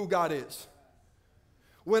of who God is.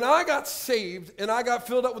 When I got saved and I got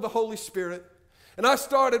filled up with the Holy Spirit and I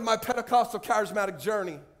started my Pentecostal charismatic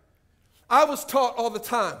journey, I was taught all the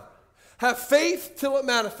time, have faith till it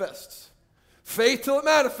manifests. Faith till it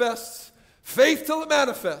manifests. Faith till it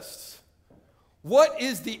manifests. What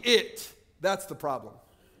is the it? That's the problem.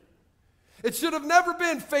 It should have never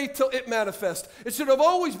been faith till it manifests. It should have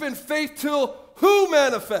always been faith till who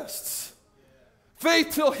manifests. Faith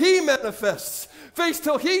till he manifests. Faith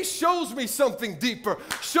till he shows me something deeper,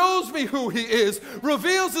 shows me who he is,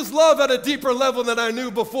 reveals his love at a deeper level than I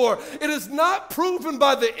knew before. It is not proven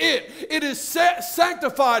by the it is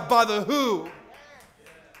sanctified by the who.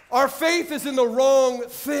 Our faith is in the wrong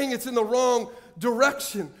thing. It's in the wrong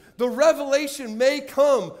direction. The revelation may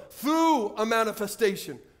come through a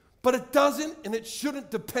manifestation, but it doesn't and it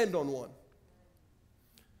shouldn't depend on one.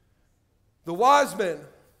 The wise men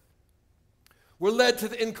were led to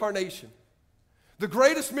the incarnation, the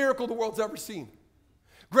greatest miracle the world's ever seen,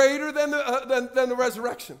 greater than the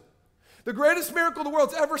resurrection. The greatest miracle the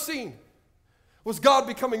world's ever seen was God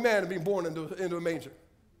becoming man and being born into a manger.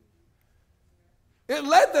 It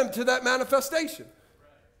led them to that manifestation.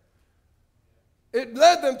 It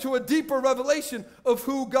led them to a deeper revelation of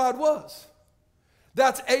who God was.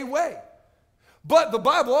 That's a way. But the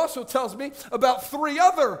Bible also tells me about 3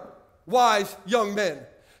 other wise young men,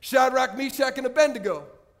 Shadrach, Meshach, and Abednego,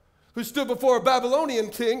 who stood before a Babylonian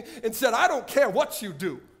king and said, I don't care what you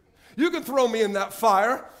do. You can throw me in that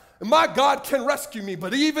fire, and my God can rescue me,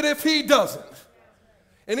 but even if he doesn't,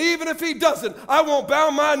 and even if he doesn't, I won't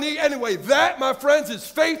bow my knee anyway. That, my friends, is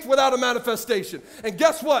faith without a manifestation. And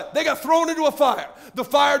guess what? They got thrown into a fire. The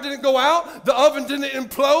fire didn't go out. The oven didn't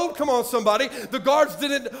implode. Come on, somebody. The guards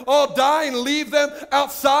didn't all die and leave them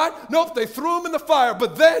outside. Nope, they threw them in the fire.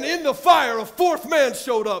 But then in the fire, a 4th man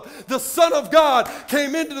showed up. The Son of God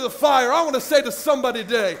came into the fire. I want to say to somebody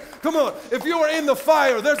today, come on, if you are in the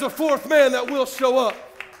fire, there's a 4th man that will show up.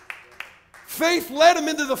 Faith led him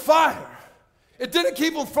into the fire. It didn't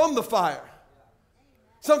keep them from the fire.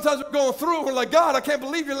 Sometimes we're going through it, we're like, God, I can't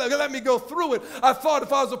believe you let me go through it. I thought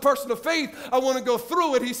if I was a person of faith, I want to go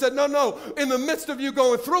through it. He said, no, in the midst of you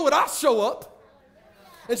going through it, I'll show up.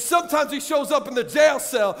 And sometimes he shows up in the jail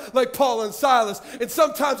cell like Paul and Silas. And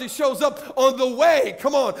sometimes he shows up on the way,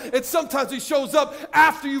 come on. And sometimes he shows up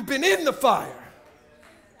after you've been in the fire.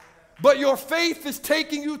 But your faith is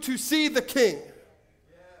taking you to see the King.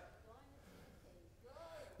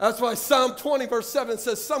 That's why Psalm 20 verse 7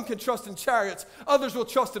 says some can trust in chariots, others will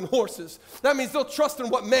trust in horses. That means they'll trust in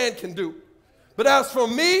what man can do. But as for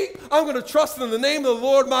me, I'm going to trust in the name of the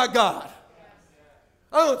Lord my God.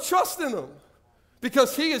 I'm going to trust in him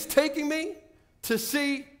because he is taking me to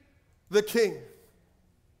see the King.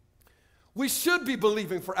 We should be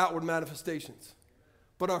believing for outward manifestations,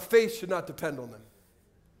 but our faith should not depend on them.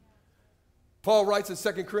 Paul writes in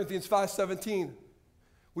 2 Corinthians 5:17,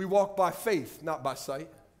 we walk by faith, not by sight.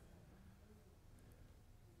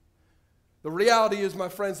 The reality is, my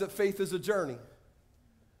friends, that faith is a journey.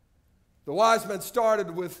 The wise men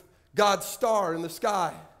started with God's star in the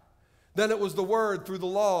sky. Then it was the word through the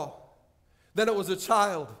law. Then it was a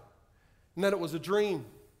child. And then it was a dream.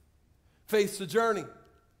 Faith's a journey.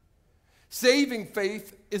 Saving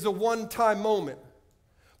faith is a one-time moment.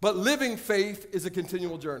 But living faith is a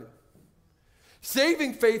continual journey.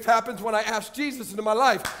 Saving faith happens when I ask Jesus into my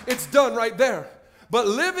life. It's done right there. But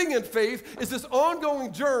living in faith is this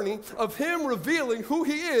ongoing journey of him revealing who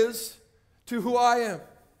he is to who I am.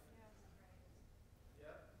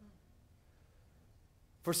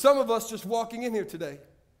 For some of us, just walking in here today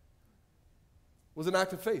was an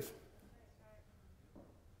act of faith.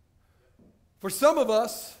 For some of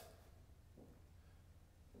us,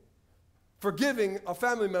 forgiving a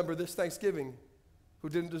family member this Thanksgiving who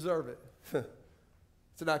didn't deserve it,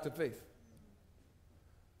 it's an act of faith.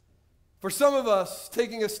 For some of us,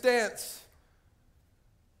 taking a stance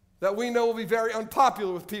that we know will be very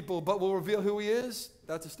unpopular with people, but will reveal who he is,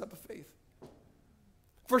 that's a step of faith.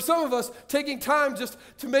 For some of us, taking time just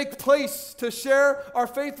to make place to share our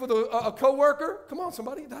faith with a coworker, come on,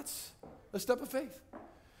 somebody, that's a step of faith.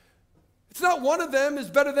 It's not one of them is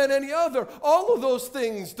better than any other. All of those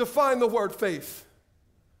things define the word faith.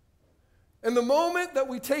 And the moment that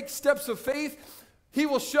we take steps of faith, he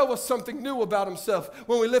will show us something new about himself.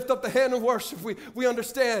 When we lift up the hand of worship, we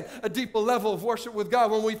understand a deeper level of worship with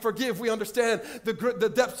God. When we forgive, we understand the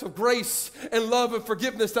depths of grace and love and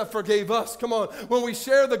forgiveness that forgave us. Come on. When we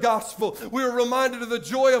share the gospel, we are reminded of the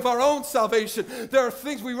joy of our own salvation. There are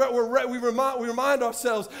things we remind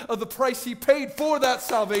ourselves of the price he paid for that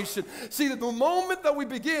salvation. See, that the moment that we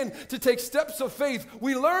begin to take steps of faith,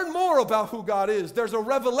 we learn more about who God is. There's a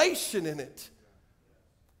revelation in it.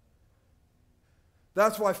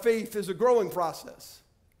 That's why faith is a growing process.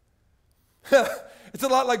 It's a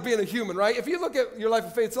lot like being a human, right? If you look at your life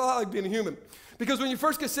of faith, it's a lot like being a human. Because when you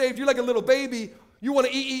first get saved, you're like a little baby. You want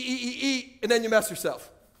to eat, and then you mess yourself.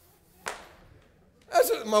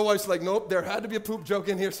 My wife's like, nope, there had to be a poop joke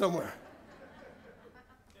in here somewhere.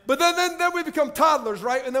 But then we become toddlers,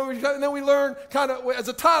 right? And then we learn kind of, as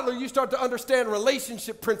a toddler, you start to understand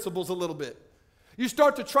relationship principles a little bit. You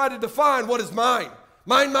start to try to define what is mine.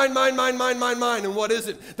 Mine, mine, mine, mine, mine, mine, mine, and what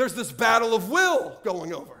isn't. There's this battle of will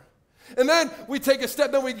going over. And then we take a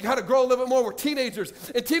step, then we kind of grow a little bit more. We're teenagers.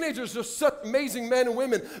 And teenagers are such amazing men and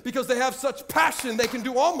women because they have such passion, they can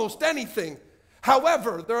do almost anything.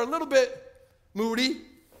 However, they're a little bit moody,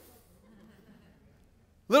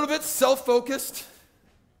 a little bit self-focused,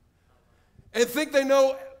 and think they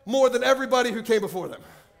know more than everybody who came before them.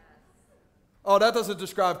 Oh, that doesn't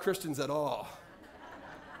describe Christians at all.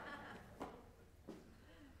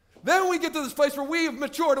 Then we get to this place where we've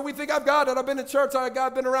matured and we think, I've got it. I've been in church.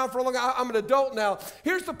 I've been around for a long time. I'm an adult now.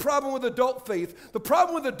 Here's the problem with adult faith. The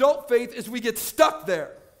problem with adult faith is we get stuck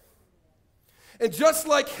there. And just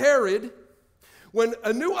like Herod, when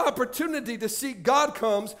a new opportunity to seek God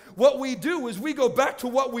comes, what we do is we go back to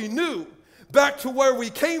what we knew. Back to where we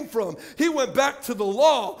came from. He went back to the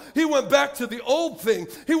law. He went back to the old thing.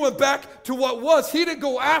 He went back to what was. He didn't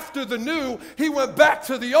go after the new. He went back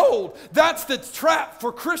to the old. That's the trap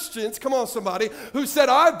for Christians. Come on, somebody who said,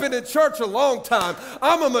 I've been in church a long time.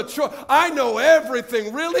 I'm a mature. I know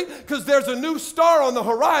everything. Really? Because there's a new star on the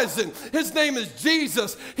horizon. His name is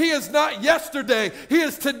Jesus. He is not yesterday. He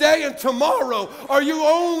is today and tomorrow. Are you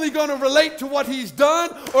only going to relate to what he's done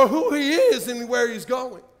or who he is and where he's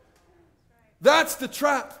going? That's the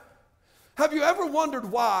trap. Have you ever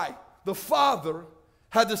wondered why the Father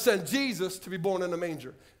had to send Jesus to be born in a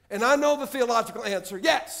manger? And I know the theological answer,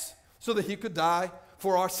 yes, so that he could die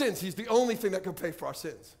for our sins. He's the only thing that could pay for our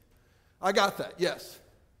sins. I got that, yes.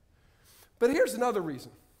 But here's another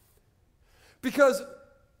reason. Because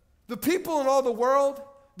the people in all the world,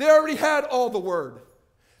 they already had all the word.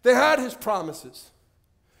 They had his promises.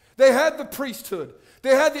 They had the priesthood.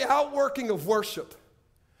 They had the outworking of worship.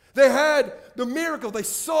 They had the miracle. They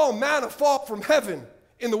saw manna fall from heaven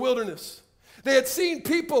in the wilderness. They had seen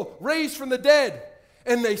people raised from the dead,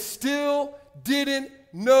 and they still didn't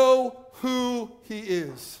know who he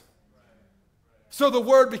is. So the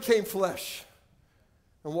Word became flesh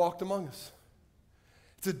and walked among us.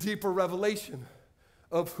 It's a deeper revelation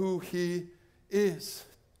of who he is.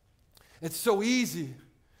 It's so easy,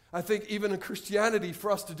 I think, even in Christianity,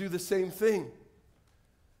 for us to do the same thing.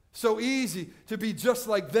 So easy to be just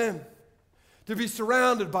like them, to be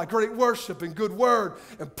surrounded by great worship and good word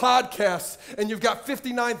and podcasts, and you've got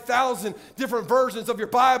 59,000 different versions of your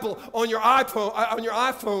Bible on your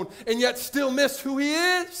iPhone, and yet still miss who he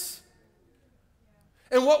is.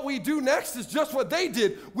 And what we do next is just what they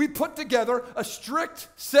did. We put together a strict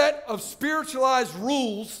set of spiritualized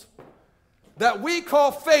rules that we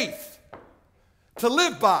call faith to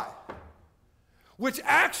live by, which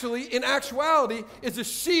actually, in actuality, is a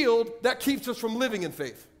shield that keeps us from living in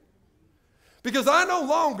faith. Because I no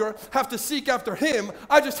longer have to seek after him,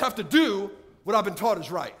 I just have to do what I've been taught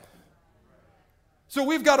is right. So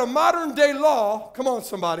we've got a modern day law, come on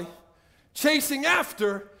somebody, chasing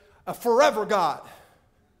after a forever God.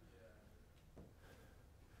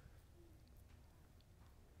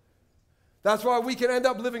 That's why we can end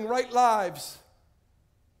up living right lives,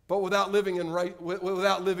 but without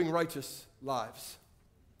living righteous lives.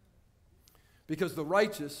 Because the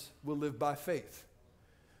righteous will live by faith.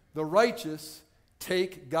 The righteous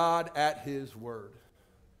take God at his word.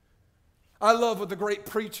 I love what the great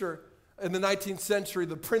preacher in the 19th century,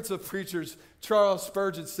 the prince of preachers, Charles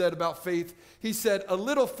Spurgeon, said about faith. He said, a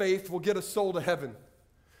little faith will get a soul to heaven,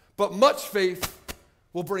 but much faith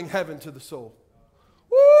will bring heaven to the soul.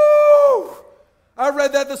 Woo! I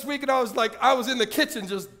read that this week and I was in the kitchen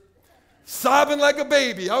just sobbing like a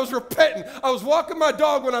baby. I was repenting. I was walking my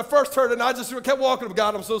dog when I first heard it, and I just kept walking.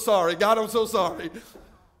 God, I'm so sorry. God, I'm so sorry.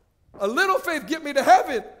 A little faith get me to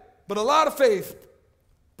heaven, but a lot of faith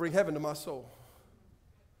bring heaven to my soul.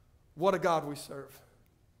 What a God we serve.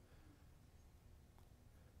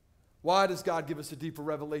 Why does God give us a deeper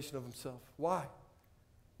revelation of himself? Why?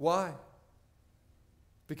 Why?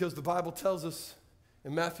 Because the Bible tells us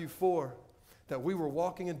in Matthew 4 that we were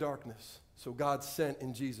walking in darkness, so God sent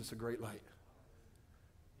in Jesus a great light.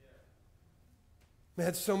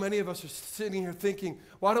 Man, so many of us are sitting here thinking,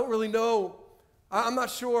 well, I don't really know. I'm not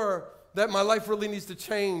sure that my life really needs to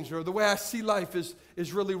change, or the way I see life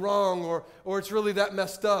is really wrong, or it's really that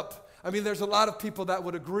messed up. I mean, there's a lot of people that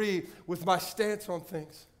would agree with my stance on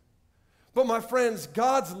things. But my friends,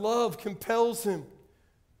 God's love compels him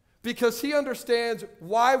because he understands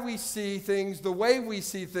why we see things the way we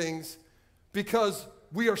see things, because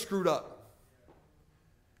we are screwed up.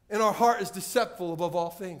 And our heart is deceitful above all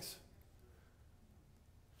things.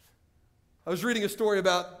 I was reading a story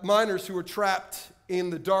about miners who were trapped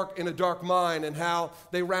in a dark mine, and how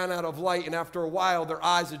they ran out of light, and after a while their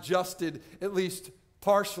eyes adjusted at least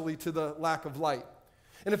partially to the lack of light.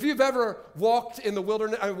 And if you've ever walked in the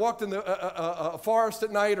wilderness, walked in the forest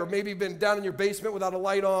at night, or maybe been down in your basement without a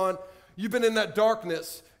light on, you've been in that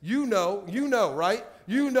darkness, you know, right?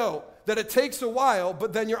 You know that it takes a while,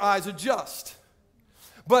 but then your eyes adjust.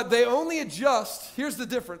 But they only adjust, here's the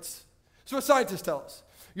difference. So what scientists tell us.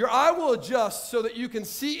 Your eye will adjust so that you can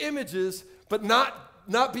see images, but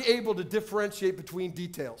not be able to differentiate between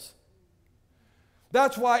details.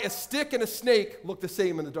 That's why a stick and a snake look the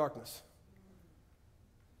same in the darkness.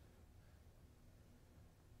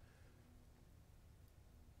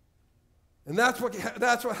 And that's what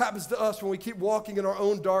happens to us when we keep walking in our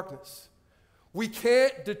own darkness. We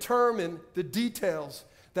can't determine the details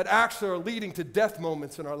that actually are leading to death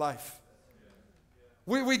moments in our life.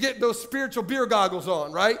 We get those spiritual beer goggles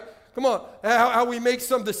on, right? Come on, how we make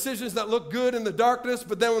some decisions that look good in the darkness,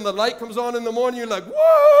 but then when the light comes on in the morning, you're like,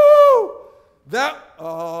 whoa!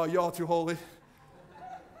 Oh, y'all too holy.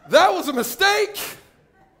 That was a mistake.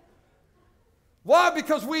 Why?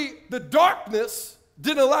 Because the darkness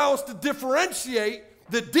didn't allow us to differentiate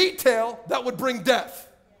the detail that would bring death.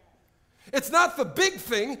 It's not the big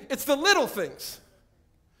thing, it's the little things.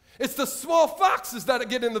 It's the small foxes that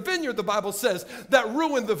get in the vineyard, the Bible says, that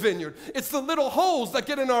ruin the vineyard. It's the little holes that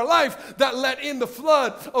get in our life that let in the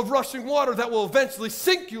flood of rushing water that will eventually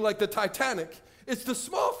sink you like the Titanic. It's the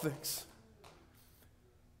small things.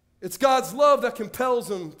 It's God's love that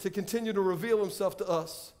compels him to continue to reveal himself to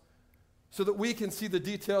us so that we can see the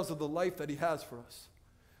details of the life that he has for us.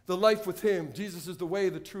 The life with him. Jesus is the way,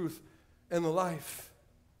 the truth, and the life.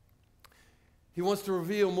 He wants to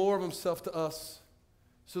reveal more of himself to us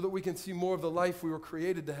so that we can see more of the life we were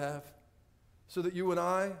created to have, so that you and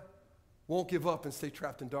I won't give up and stay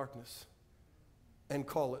trapped in darkness and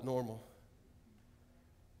call it normal.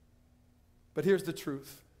 But here's the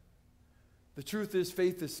truth. The truth is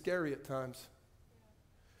faith is scary at times.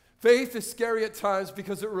 Faith is scary at times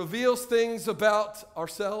because it reveals things about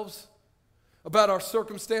ourselves, about our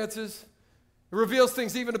circumstances. It reveals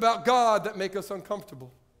things even about God that make us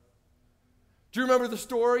uncomfortable. Do you remember the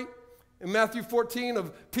story in Matthew 14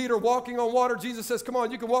 of Peter walking on water? Jesus says, come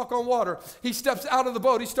on, you can walk on water. He steps out of the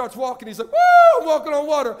boat. He starts walking. He's like, woo, I'm walking on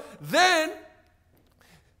water. Then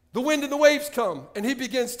the wind and the waves come, and he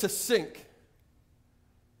begins to sink.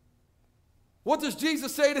 What does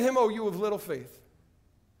Jesus say to him? Oh, you of little faith.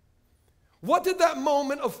 What did that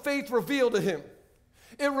moment of faith reveal to him?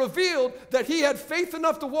 It revealed that he had faith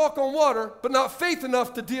enough to walk on water, but not faith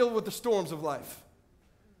enough to deal with the storms of life.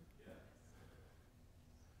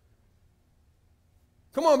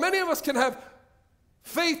 Come on, many of us can have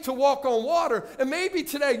faith to walk on water, and maybe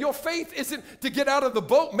today your faith isn't to get out of the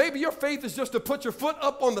boat. Maybe your faith is just to put your foot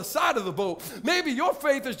up on the side of the boat. Maybe your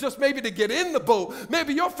faith is just maybe to get in the boat.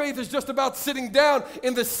 Maybe your faith is just about sitting down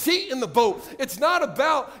in the seat in the boat. It's not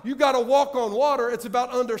about you got to walk on water. It's about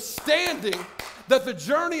understanding that the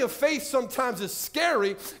journey of faith sometimes is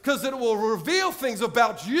scary because it will reveal things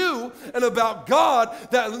about you and about God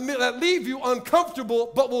that leave you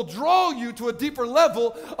uncomfortable but will draw you to a deeper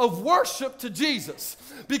level of worship to Jesus.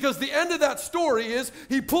 Because the end of that story is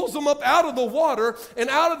he pulls them up out of the water, and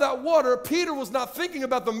out of that water, Peter was not thinking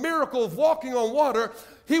about the miracle of walking on water.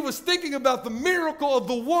 He was thinking about the miracle of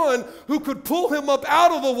the one who could pull him up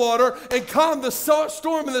out of the water and calm the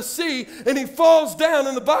storm in the sea, and he falls down,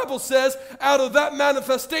 and the Bible says out of that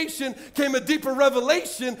manifestation came a deeper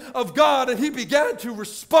revelation of God, and he began to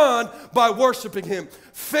respond by worshiping him.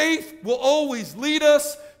 Faith will always lead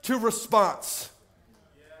us to response.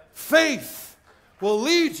 Faith will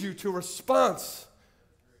lead you to response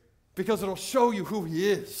because it'll show you who he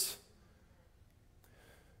is.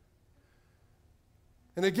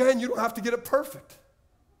 And again, you don't have to get it perfect.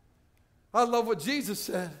 I love what Jesus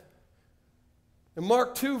said. In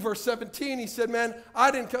Mark 2, verse 17, he said, man,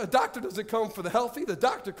 a doctor doesn't come for the healthy, the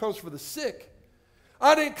doctor comes for the sick.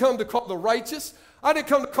 I didn't come to call the righteous. I didn't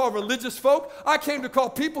come to call religious folk. I came to call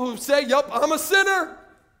people who say, yup, I'm a sinner.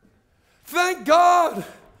 Thank God.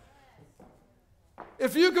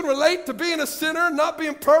 If you can relate to being a sinner, not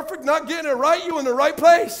being perfect, not getting it right, you're in the right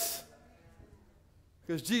place.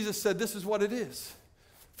 Because Jesus said this is what it is.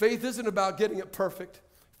 Faith isn't about getting it perfect.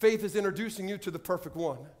 Faith is introducing you to the perfect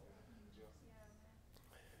one.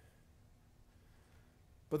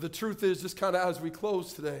 But the truth is, just kind of as we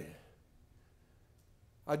close today,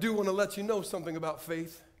 I do want to let you know something about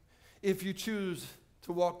faith. If you choose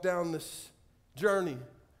to walk down this journey,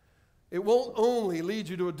 it won't only lead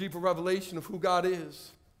you to a deeper revelation of who God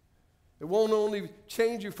is. It won't only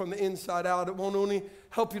change you from the inside out. It won't only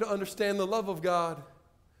help you to understand the love of God.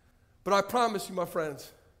 But I promise you, my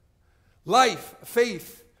friends,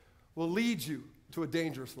 faith will lead you to a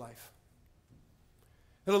dangerous life.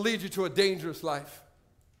 It'll lead you to a dangerous life.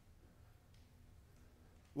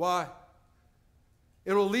 Why?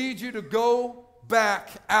 It'll lead you to go back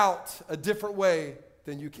out a different way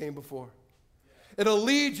than you came before. It'll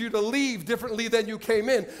lead you to leave differently than you came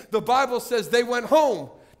in. The Bible says they went home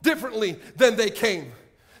differently than they came.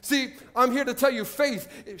 See, I'm here to tell you, faith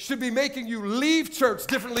should be making you leave church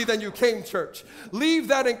differently than you came church. Leave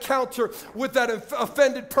that encounter with that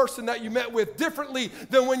offended person that you met with differently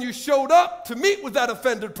than when you showed up to meet with that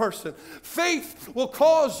offended person. Faith will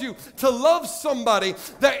cause you to love somebody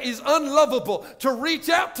that is unlovable, to reach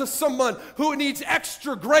out to someone who needs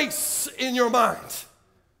extra grace in your mind.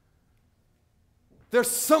 There's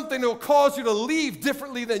something that will cause you to leave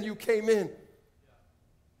differently than you came in.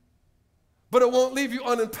 But it won't leave you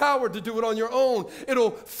unempowered to do it on your own.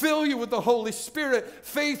 It'll fill you with the Holy Spirit.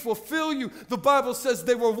 Faith will fill you. The Bible says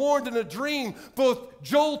they were warned in a dream. Both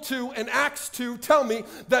Joel 2 and Acts 2 tell me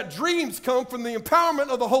that dreams come from the empowerment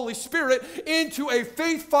of the Holy Spirit into a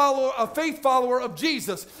faith follower of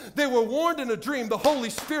Jesus. They were warned in a dream. The Holy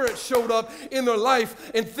Spirit showed up in their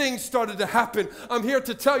life and things started to happen. I'm here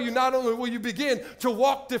to tell you, not only will you begin to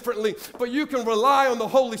walk differently, but you can rely on the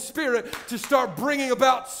Holy Spirit to start bringing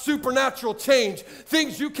about supernatural change.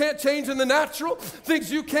 Things you can't change in the natural,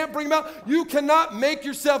 things you can't bring about. You cannot make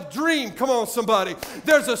yourself dream. Come on, somebody.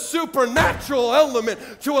 There's a supernatural element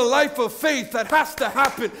to a life of faith that has to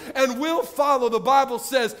happen and will follow. The Bible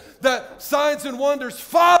says that signs and wonders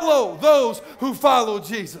follow those who follow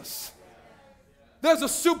Jesus. There's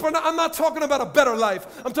I'm not talking about a better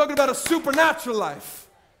life. I'm talking about a supernatural life.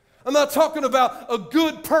 I'm not talking about a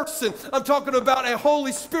good person. I'm talking about a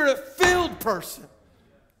Holy Spirit-filled person.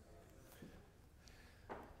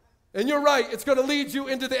 And you're right, it's going to lead you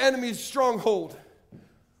into the enemy's stronghold.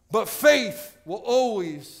 But faith will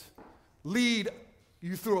always lead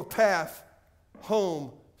you through a path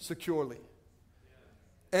home securely.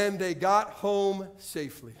 And they got home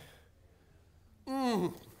safely.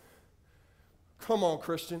 Come on,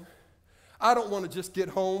 Christian. I don't want to just get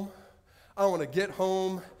home. I want to get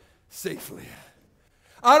home safely.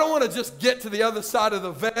 I don't want to just get to the other side of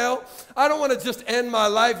the veil. I don't want to just end my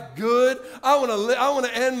life good. I want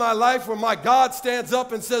to end my life where my God stands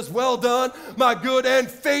up and says, "Well done, my good and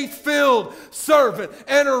faith-filled servant.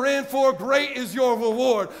 Enter in, for great is your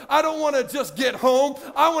reward." I don't want to just get home.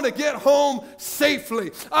 I want to get home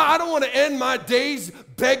safely. I don't want to end my days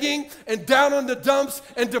begging and down on the dumps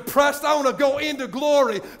and depressed. I want to go into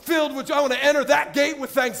glory filled with joy. I want to enter that gate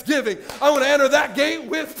with thanksgiving. I want to enter that gate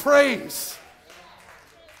with praise.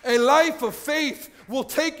 A life of faith will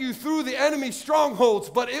take you through the enemy's strongholds,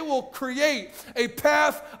 but it will create a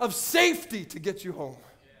path of safety to get you home.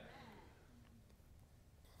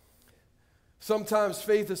 Sometimes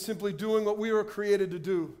faith is simply doing what we were created to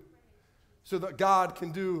do so that God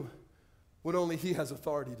can do what only He has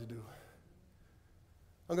authority to do.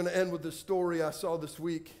 I'm going to end with this story I saw this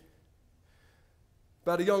week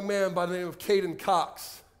about a young man by the name of Caden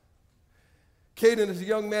Cox. Caden is a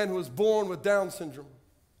young man who was born with Down syndrome.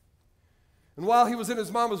 And while he was in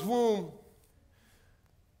his mama's womb,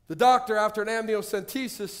 the doctor, after an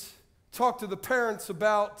amniocentesis, talked to the parents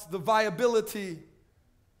about the viability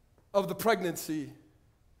of the pregnancy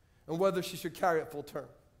and whether she should carry it full term.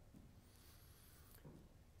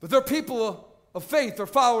 But they're people of faith, they're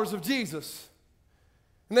followers of Jesus.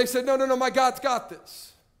 And they said, no, my God's got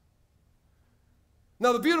this.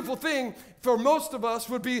 Now, the beautiful thing for most of us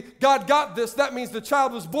would be, God got this. That means the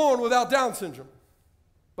child was born without Down syndrome.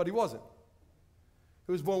 But he wasn't.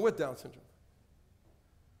 He was born with Down syndrome.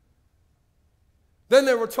 Then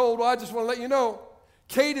they were told, well, I just want to let you know,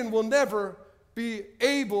 Caden will never be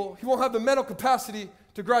able, he won't have the mental capacity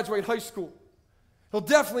to graduate high school. He'll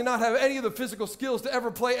definitely not have any of the physical skills to ever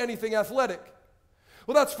play anything athletic.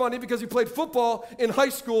 Well, that's funny because he played football in high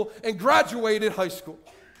school and graduated high school.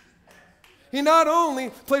 He not only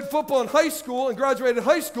played football in high school and graduated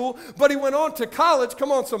high school, but he went on to college,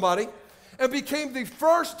 come on somebody, and became the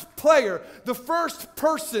first player, the first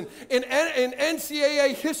person in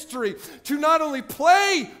NCAA history to not only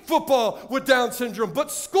play football with Down syndrome, but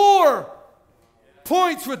score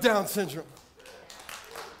points with Down syndrome.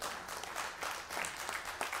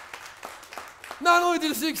 Not only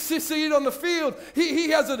did he succeed on the field, he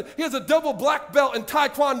has a double black belt in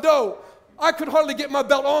Taekwondo. I could hardly get my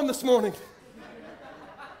belt on this morning.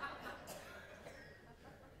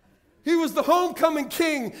 He was the homecoming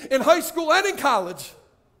king in high school and in college.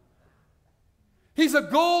 He's a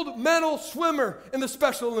gold medal swimmer in the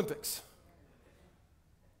Special Olympics.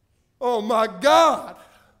 Oh my God.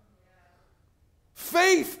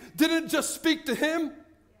 Faith didn't just speak to him.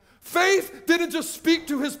 Faith didn't just speak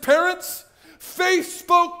to his parents. Faith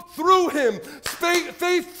spoke through him.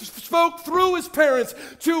 Faith spoke through his parents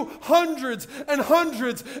to hundreds and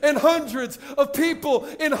hundreds and hundreds of people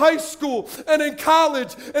in high school and in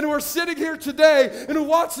college, and who are sitting here today and who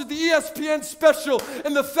watch the ESPN special,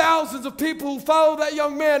 and the thousands of people who follow that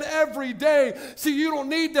young man every day. See, you don't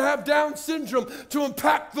need to have Down syndrome to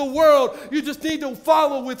impact the world. You just need to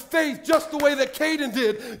follow with faith, just the way that Caden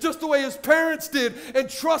did, just the way his parents did, and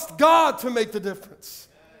trust God to make the difference.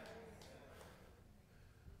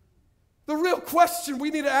 The real question we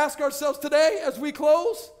need to ask ourselves today as we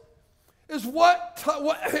close is what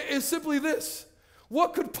is simply this: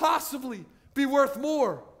 what could possibly be worth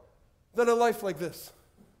more than a life like this?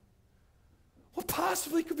 What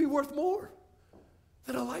possibly could be worth more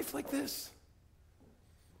than a life like this?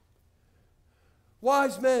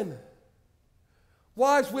 Wise men,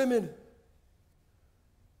 wise women,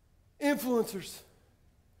 influencers,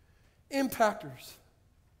 impactors,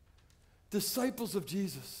 disciples of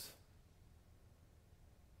Jesus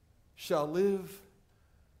shall live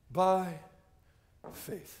by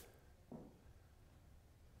faith.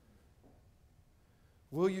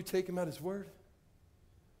 Will you take him at his word?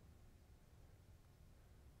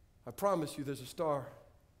 I promise you there's a star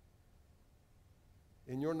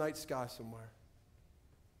in your night sky somewhere.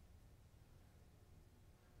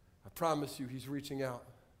 I promise you he's reaching out,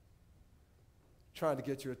 trying to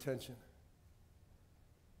get your attention.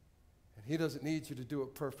 And he doesn't need you to do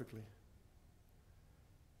it perfectly.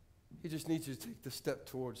 He just needs you to take the step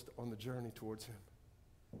on the journey towards him.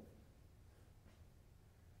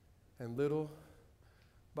 And little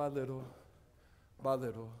by little by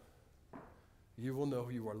little, you will know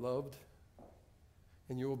you are loved,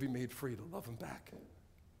 and you will be made free to love him back.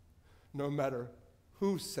 No matter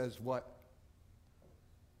who says what,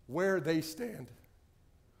 where they stand,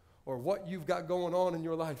 or what you've got going on in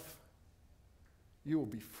your life, you will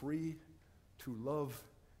be free to love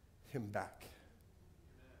him back.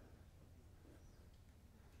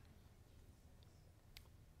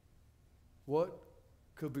 What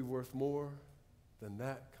could be worth more than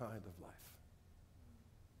that kind of life?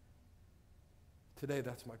 Today,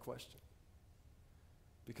 that's my question.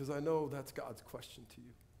 Because I know that's God's question to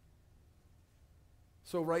you.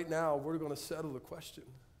 So right now, we're going to settle the question.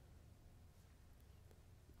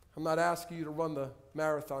 I'm not asking you to run the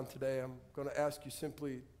marathon today. I'm going to ask you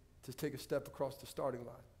simply to take a step across the starting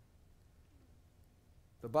line.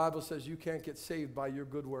 The Bible says you can't get saved by your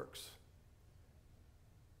good works.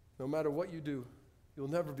 No matter what you do, you'll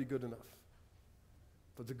never be good enough.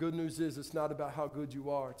 But the good news is it's not about how good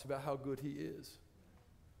you are, it's about how good he is.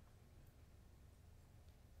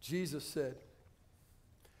 Jesus said,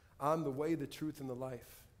 I'm the way, the truth, and the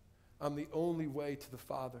life. I'm the only way to the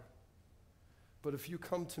Father. But if you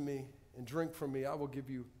come to me and drink from me, I will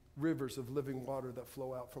give you rivers of living water that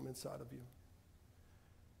flow out from inside of you.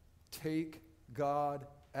 Take God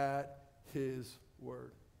at his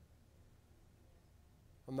word.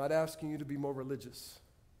 I'm not asking you to be more religious.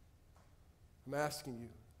 I'm asking you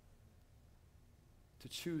to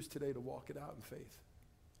choose today to walk it out in faith.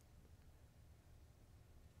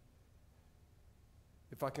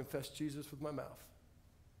 If I confess Jesus with my mouth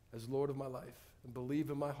as Lord of my life and believe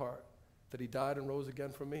in my heart that he died and rose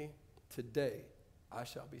again for me, today I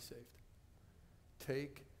shall be saved.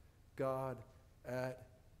 Take God at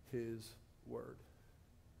his word.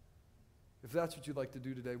 If that's what you'd like to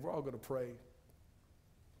do today, we're all going to pray.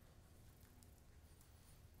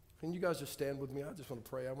 Can you guys just stand with me? I just want to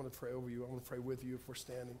pray. I want to pray over you. I want to pray with you if we're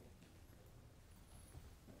standing.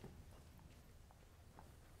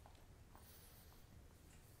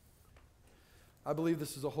 I believe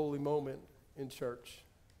this is a holy moment in church.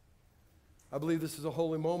 I believe this is a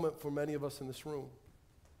holy moment for many of us in this room.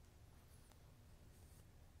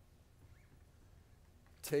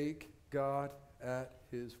 Take God at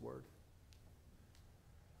his word.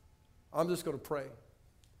 I'm just going to pray.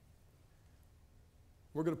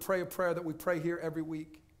 We're going to pray a prayer that we pray here every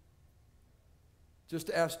week. Just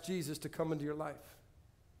to ask Jesus to come into your life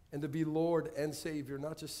and to be Lord and Savior,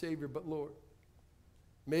 not just Savior, but Lord.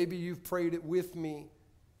 Maybe you've prayed it with me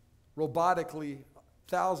robotically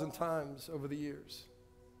 1,000 times over the years.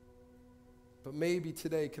 But maybe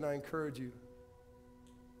today, can I encourage you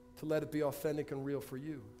to let it be authentic and real for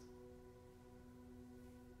you?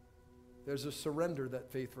 There's a surrender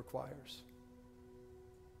that faith requires.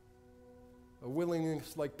 A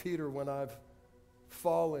willingness like Peter when I've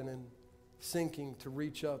fallen and sinking to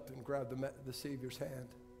reach up and grab the Savior's hand.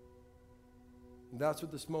 And that's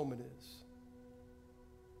what this moment is.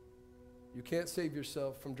 You can't save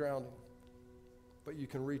yourself from drowning, but you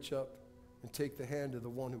can reach up and take the hand of the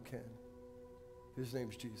one who can. His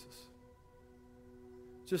name's Jesus.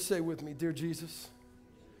 Just say with me, dear Jesus,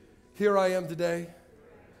 here I am today.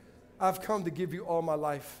 I've come to give you all my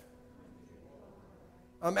life.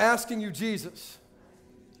 I'm asking you, Jesus,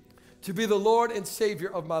 to be the Lord and Savior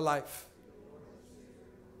of my life,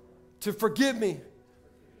 to forgive me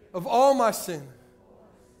of all my sin,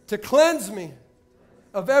 to cleanse me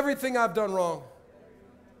of everything I've done wrong,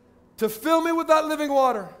 to fill me with that living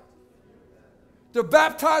water, to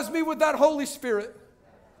baptize me with that Holy Spirit,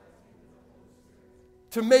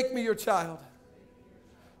 to make me your child.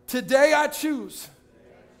 Today I choose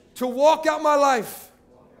to walk out my life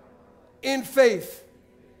in faith,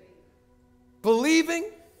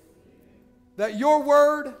 believing that your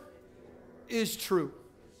word is true.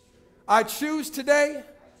 I choose today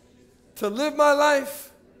to live my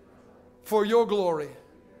life for your glory.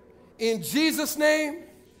 In Jesus' name,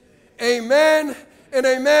 amen and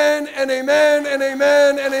amen and amen and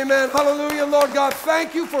amen and amen. Hallelujah, Lord God.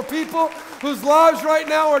 Thank you for people whose lives right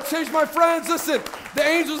now are changed. My friends, listen, the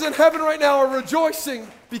angels in heaven right now are rejoicing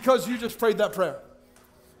because you just prayed that prayer.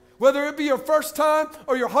 Whether it be your first time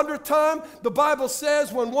or your 100th time, the Bible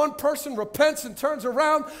says when one person repents and turns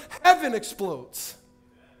around, heaven explodes.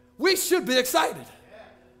 We should be excited.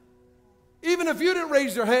 Even if you didn't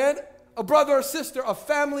raise your hand, a brother or sister, a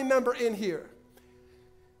family member in here.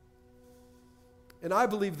 And I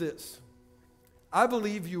believe this. I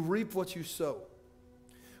believe you reap what you sow.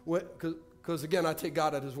 Because again, I take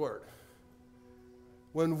God at his word.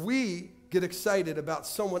 When we get excited about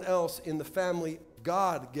someone else in the family of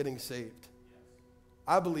God getting saved,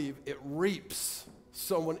 I believe it reaps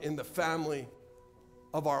someone in the family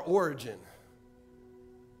of our origin.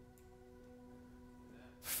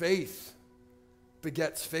 Faith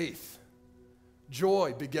begets faith.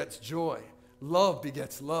 Joy begets joy. Love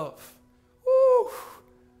begets love. Woo!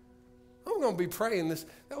 I'm going to be praying this.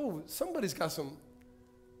 Oh, somebody's got some.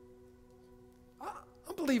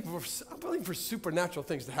 I believe for supernatural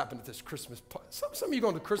things to happen at this Christmas party. Some of you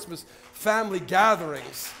going to Christmas family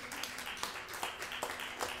gatherings.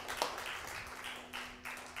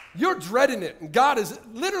 You're dreading it, and God is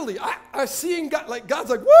literally, I seeing God, like God's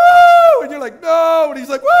like, woo, and you're like, no, and he's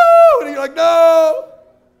like, woo, and you're like, no.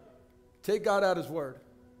 Take God at his word.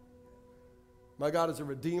 My God is a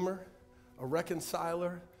redeemer, a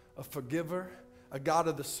reconciler, a forgiver, a God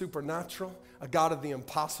of the supernatural, a God of the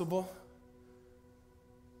impossible.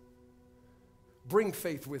 Bring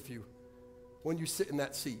faith with you when you sit in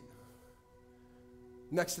that seat.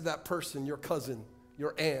 Next to that person, your cousin,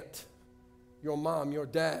 your aunt, your mom, your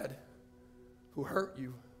dad, who hurt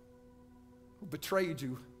you, who betrayed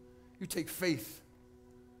you. You take faith.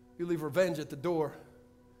 You leave revenge at the door.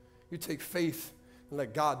 You take faith and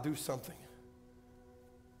let God do something.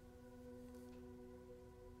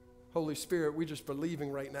 Holy Spirit, we're just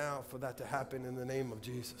believing right now for that to happen in the name of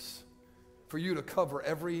Jesus. For you to cover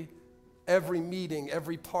every meeting,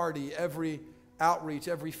 every party, every outreach,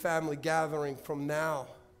 every family gathering from now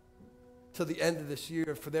to the end of this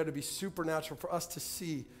year, for there to be supernatural, for us to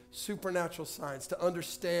see supernatural signs, to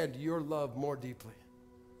understand your love more deeply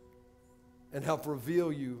and help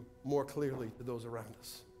reveal you more clearly to those around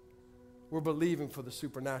us. We're believing for the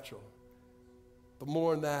supernatural. But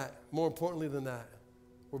more than that, more importantly than that,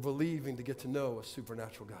 we're believing to get to know a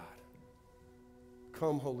supernatural God.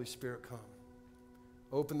 Come, Holy Spirit, come.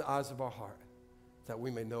 Open the eyes of our heart that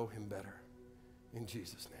we may know him better. In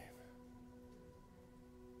Jesus' name.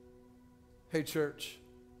 Hey, church,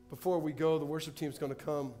 before we go, the worship team's going to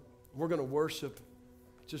come. We're going to worship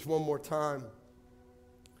just one more time.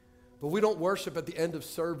 But we don't worship at the end of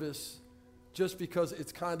service just because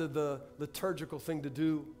it's kind of the liturgical thing to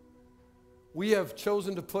do. We have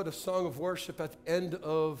chosen to put a song of worship at the end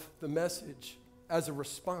of the message as a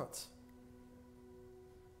response.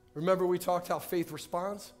 Remember we talked how faith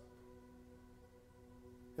responds?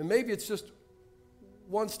 And maybe it's just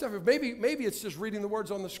one step. Maybe it's just reading the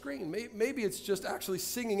words on the screen. Maybe it's just actually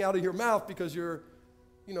singing out of your mouth because you're,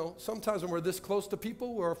 sometimes when we're this close to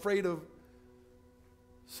people, we're afraid of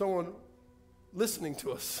someone listening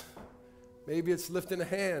to us. Maybe it's lifting a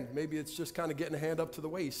hand. Maybe it's just kind of getting a hand up to the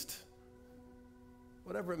waist.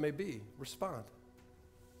 Whatever it may be, respond.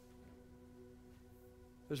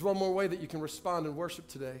 There's one more way that you can respond in worship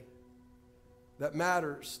today that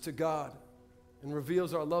matters to God and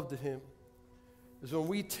reveals our love to him, is when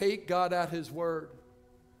we take God at his word,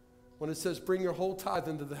 when it says, bring your whole tithe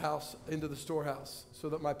into the house, into the storehouse, so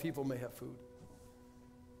that my people may have food,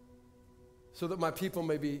 so that my people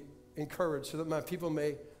may be encouraged, so that my people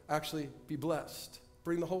may actually be blessed.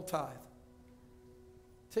 Bring the whole tithe.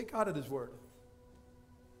 Take God at his word.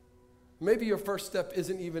 Maybe your first step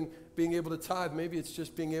isn't even being able to tithe. Maybe it's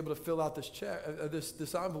just being able to fill out this check,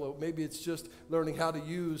 this envelope. Maybe it's just learning how to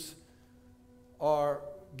use our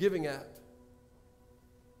giving app.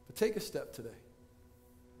 But take a step today.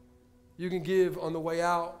 You can give on the way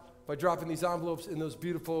out by dropping these envelopes in those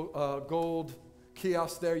beautiful gold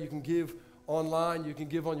kiosks there. You can give online. You can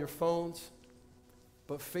give on your phones.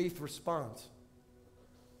 But faith responds.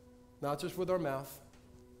 Not just with our mouth,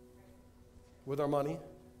 with our money,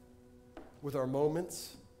 with our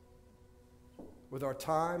moments, with our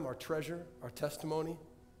time, our treasure, our testimony,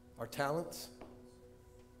 our talents,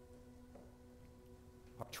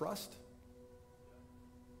 our trust.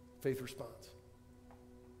 Faith responds.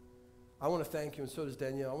 I want to thank you, and so does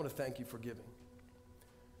Danielle. I want to thank you for giving,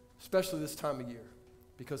 especially this time of year,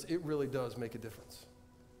 because it really does make a difference.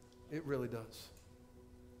 It really does.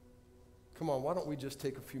 Come on, why don't we just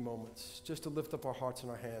take a few moments just to lift up our hearts and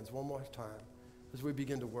our hands one more time as we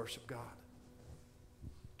begin to worship God,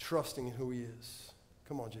 trusting in who He is.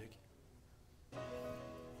 Come on, Jake.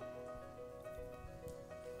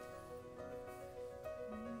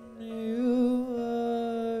 You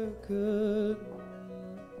are good.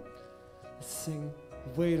 Let's sing,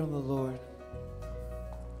 wait on the Lord.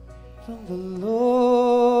 On the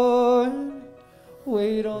Lord,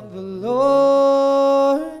 wait on the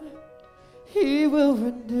Lord. He will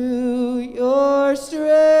renew your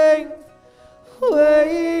strength.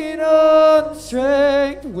 Wait on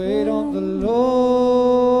strength, wait on the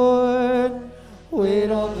Lord.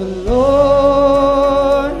 Wait on the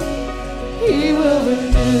Lord. He will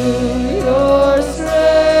renew your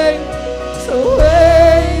strength. So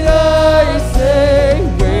wait, I say,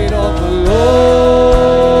 wait on the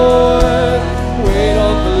Lord. Wait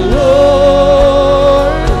on the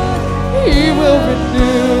Lord. He will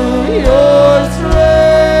renew your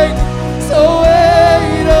strength. So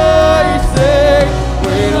wait, I say,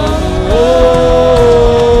 wait on the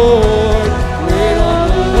Lord. Wait on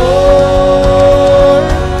the Lord.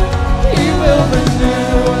 He will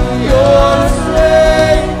renew your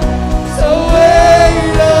strength. So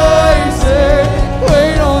wait, I say,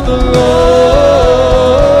 wait on the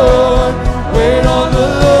Lord. Wait on the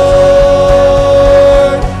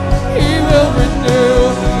Lord. He will renew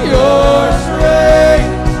your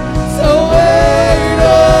strength. So wait, I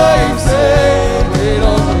say, wait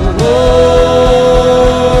on the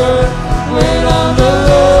Lord. Wait on the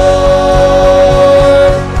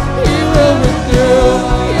Lord. He will renew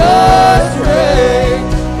your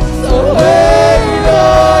strength. So wait, I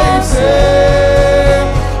say,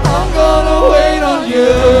 I'm gonna wait on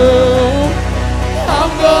you.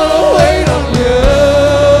 I'm gonna wait on you.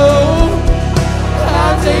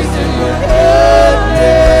 I'm tasting your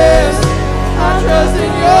goodness. I trust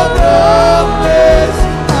in your promise.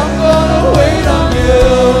 I'm gonna wait on you.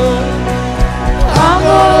 I'm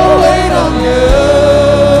gonna wait on you.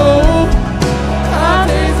 I'm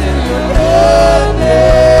tasting your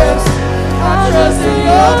goodness. I trust in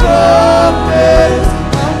your promise.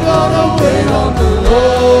 I'm gonna wait on the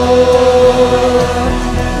Lord.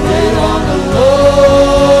 Wait on the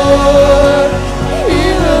Lord. He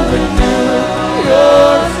will renew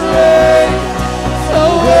your strength. So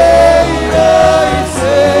wait, I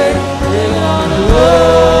say, wait on the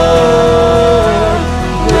Lord.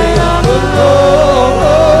 Wait on the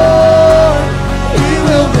Lord. He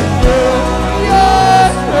will renew your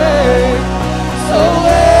strength. So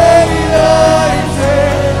wait, I say,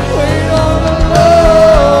 wait on the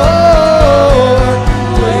Lord.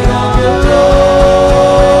 Wait on the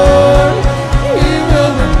Lord. He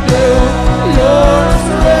will renew your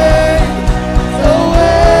strength. So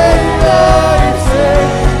wait, I say,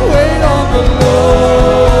 wait on the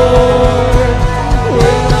Lord.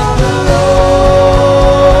 Wait on the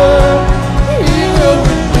Lord. He will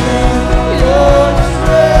renew your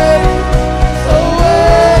strength. So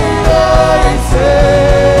wait, I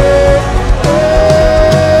say,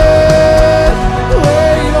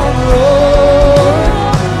 wait on the Lord.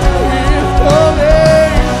 He is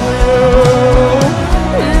coming for you.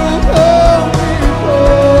 He will come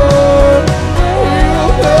before. He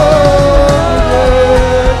will come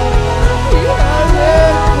again. He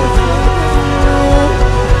hasn't forsaken you.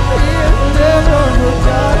 He has never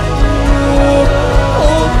forgotten you.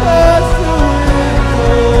 Hold fast to His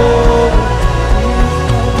hope.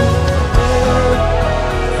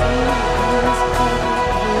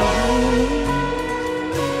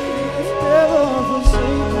 He has never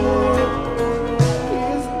forsaken. He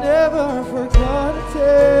has never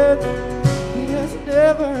forgotten. He has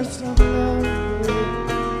never stopped loving.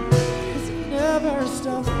 He's never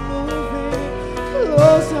stopped moving.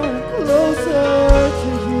 Closer and closer to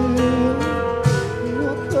you. He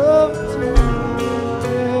will come to you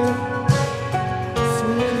again.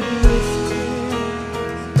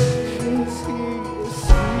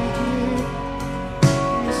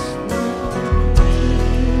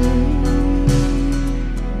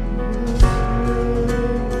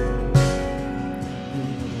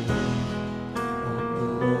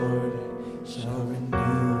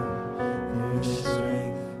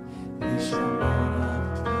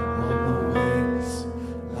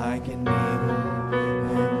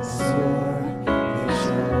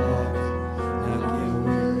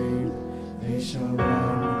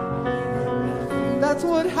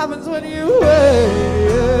 happens when you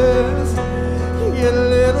wait. You get a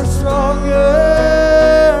little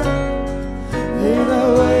stronger. They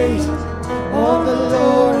that wait on the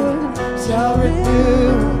Lord shall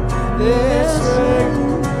renew their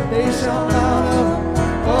strength. They shall mount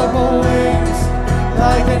up on wings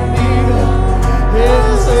like an eagle in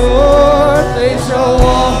the sword. They shall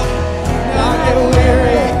walk, not get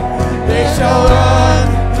weary. They shall run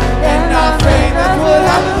and not faint. That's what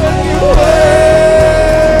happens when you wait.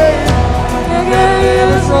 You get a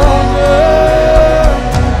little stronger.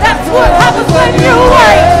 That's what happens when you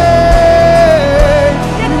wait.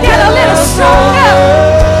 You get a little stronger.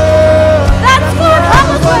 That's what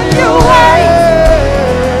happens when you wait.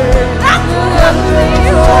 That's what happens when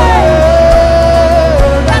you wait.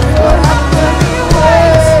 That's what happens when you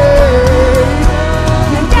wait.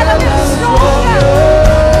 You get a little stronger.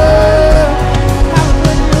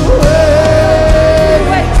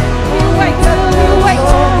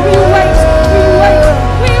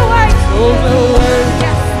 We wait.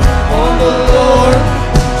 Yes. On the Lord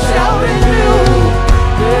shall renew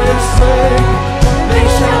their strength. They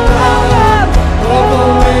shall mount up on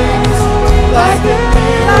wings like an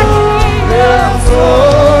eagle. They'll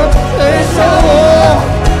soar. They shall walk,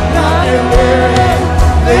 not get weary.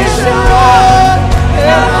 They shall run and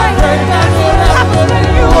not faint. That's what happens when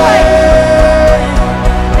you wait.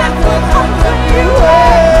 That's what happens when you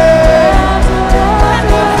wait. That's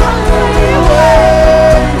what happens when you wait.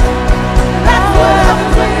 That's what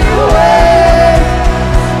happens when you wait.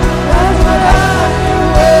 That's what happens when you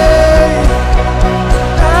wait.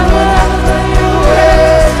 That's what happens when you wait. That's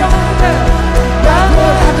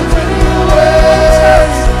what happens when you wait. That's what happens when you wait.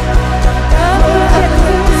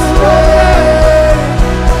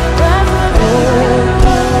 That's what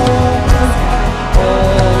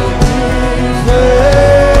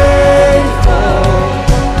faithful,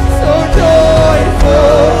 so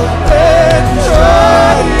joyful and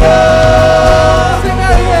triumphant. Sing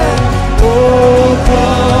that again. Oh,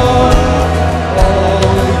 come,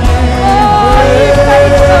 all ye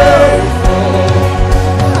faithful,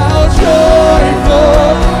 how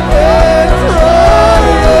joyful and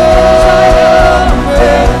triumphant.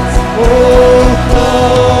 Oh, come, all ye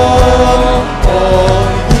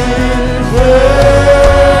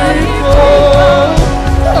faithful,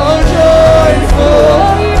 how joyful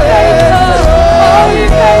and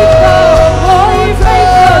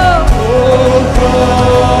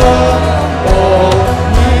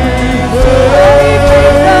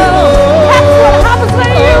That's what happens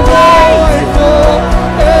when you wait.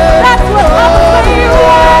 That's what happens when you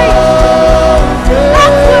wait.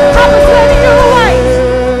 That's what happens when you wait.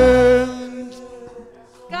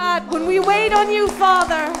 God, when we wait on you,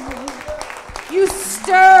 Father, you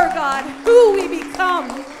stir, God, who we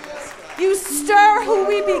become. You stir who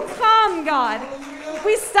we become, God.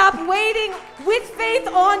 We stop waiting with faith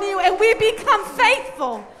on you and we become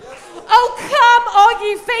faithful. Oh, come, all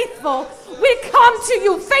ye faithful. We come to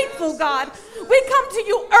you, faithful God. We come to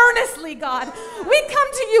you earnestly, God. We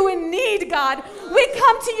come to you in need, God. We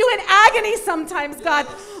come to you in agony sometimes, God.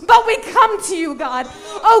 But we come to you, God.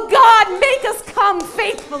 Oh, God, make us come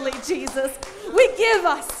faithfully, Jesus. We give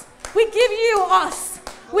us. We give you us.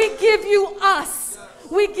 We give you us.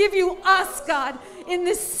 We give you us, God, in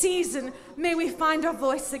this season. May we find our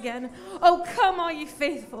voice again. Oh, come, all ye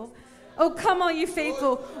faithful. Oh, come, all you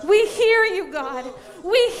faithful. We hear you, God.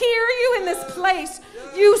 We hear you in this place.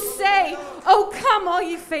 You say, oh, come, all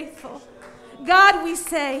you faithful. God, we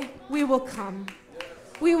say, we will come.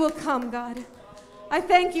 We will come, God. I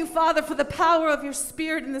thank you, Father, for the power of your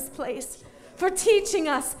Spirit in this place, for teaching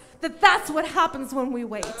us that that's what happens when we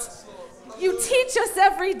wait. You teach us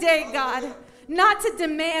every day, God, not to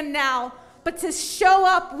demand now, but to show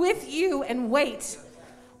up with you and wait.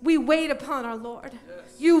 We wait upon our Lord.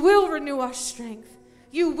 You will renew our strength.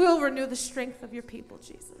 You will renew the strength of your people,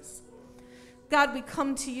 Jesus. God, we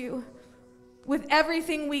come to you with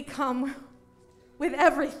everything we come. With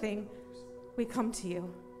everything we come to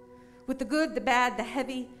you. With the good, the bad, the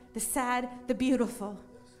heavy, the sad, the beautiful.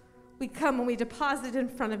 We come and we deposit it in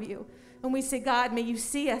front of you. And we say, God, may you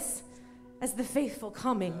see us as the faithful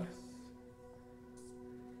coming.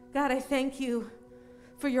 God, I thank you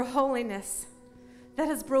for your holiness that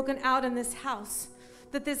has broken out in this house.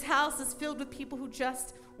 That this house is filled with people who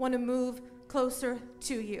just want to move closer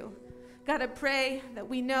to you. God, I pray that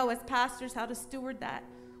we know as pastors how to steward that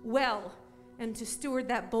well and to steward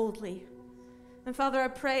that boldly. And Father, I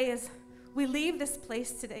pray as we leave this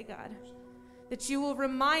place today, God, that you will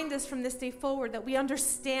remind us from this day forward that we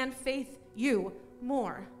understand faith you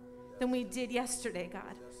more than we did yesterday,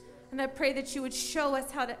 God. And I pray that you would show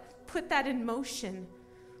us how to put that in motion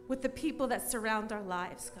with the people that surround our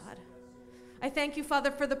lives, God. I thank you,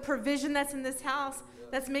 Father, for the provision that's in this house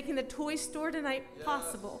that's making the toy store tonight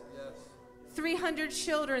possible. 300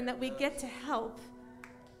 children that we get to help.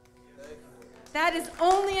 That is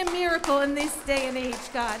only a miracle in this day and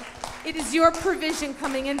age, God. It is your provision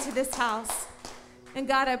coming into this house. And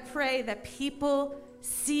God, I pray that people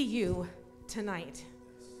see you tonight.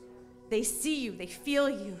 They see you, they feel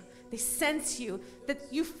you, they sense you,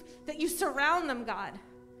 that you surround them, God.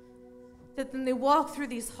 That when they walk through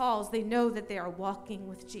these halls, they know that they are walking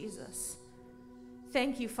with Jesus.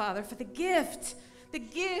 Thank you, Father, for the gift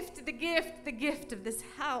of this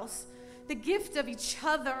house, the gift of each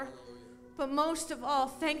other. But most of all,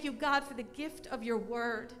 thank you, God, for the gift of your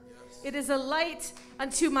word. It is a light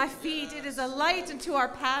unto my feet. It is a light unto our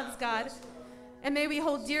paths, God. And may we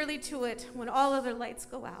hold dearly to it when all other lights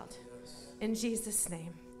go out. In Jesus'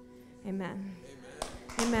 name, amen.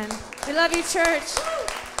 Amen. We love you, church.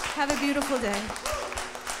 Have a beautiful day.